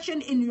of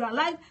rejection in your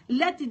life.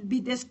 Let it be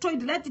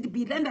destroyed. Let it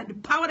be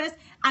rendered powerless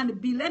and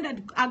be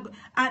rendered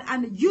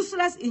and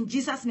useless in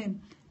Jesus'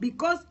 name.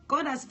 Because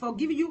God has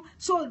forgiven you,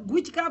 so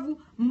witchcraft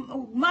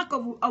mark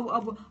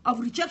of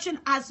rejection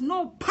has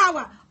no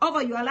power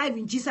over your life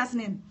in Jesus'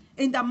 name.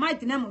 In the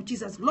mighty name of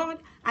Jesus, Lord,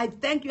 I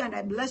thank you and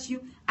I bless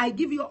you. I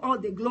give you all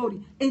the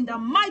glory. In the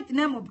mighty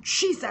name of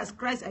Jesus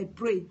Christ, I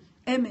pray.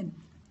 Amen.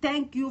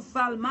 Thank you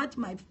very much,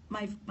 my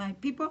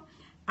people.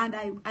 And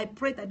I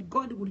pray that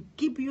God will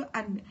keep you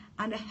and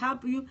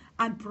help you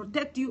and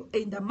protect you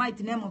in the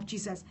mighty name of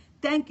Jesus.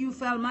 Thank you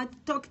very much.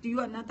 Talk to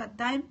you another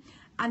time.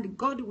 And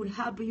God will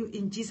help you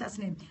in Jesus'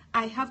 name.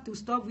 I have to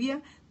stop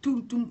here.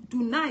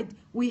 Tonight,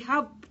 we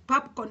have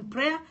popcorn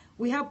prayer.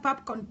 We have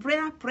popcorn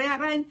prayer, prayer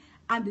line,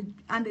 and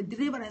the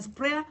deliverance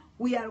prayer.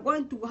 We are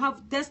going to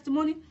have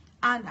testimony.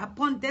 And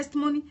upon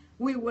testimony,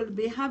 we will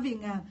be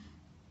having,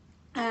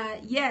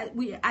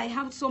 I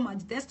have so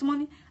much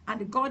testimony.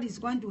 And God is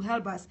going to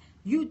help us.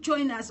 You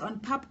join us on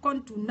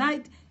popcorn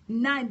tonight,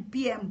 9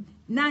 p.m.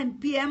 9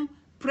 p.m.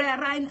 Prayer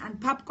line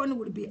and popcorn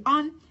will be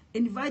on.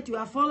 Invite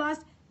your followers.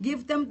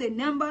 Give them the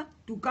number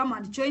to come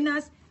and join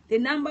us. The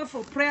number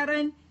for prayer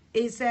line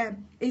is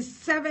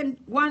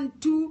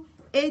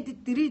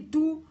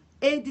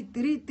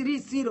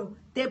 712-832-8330.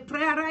 The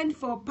prayer line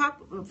for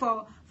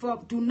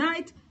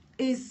tonight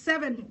is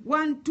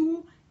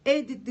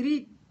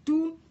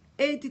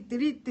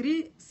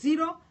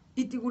 712-832-8330.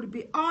 It will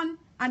be on,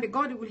 and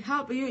God will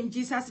help you in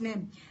Jesus'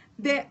 name.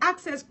 The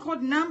access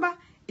code number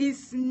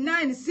is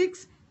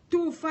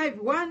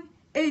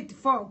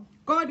 9625184.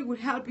 God will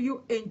help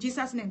you in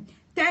Jesus' name.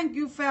 Thank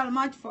you very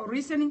much for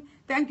listening.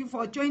 Thank you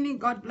for joining.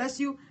 God bless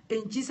you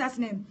in Jesus'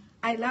 name.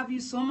 I love you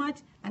so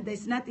much, and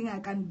there's nothing I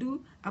can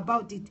do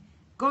about it.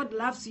 God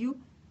loves you.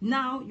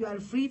 Now you are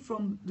free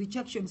from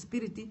rejection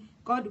spirit.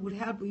 God will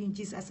help you in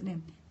Jesus'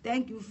 name.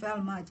 Thank you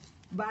very much.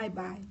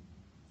 Bye-bye.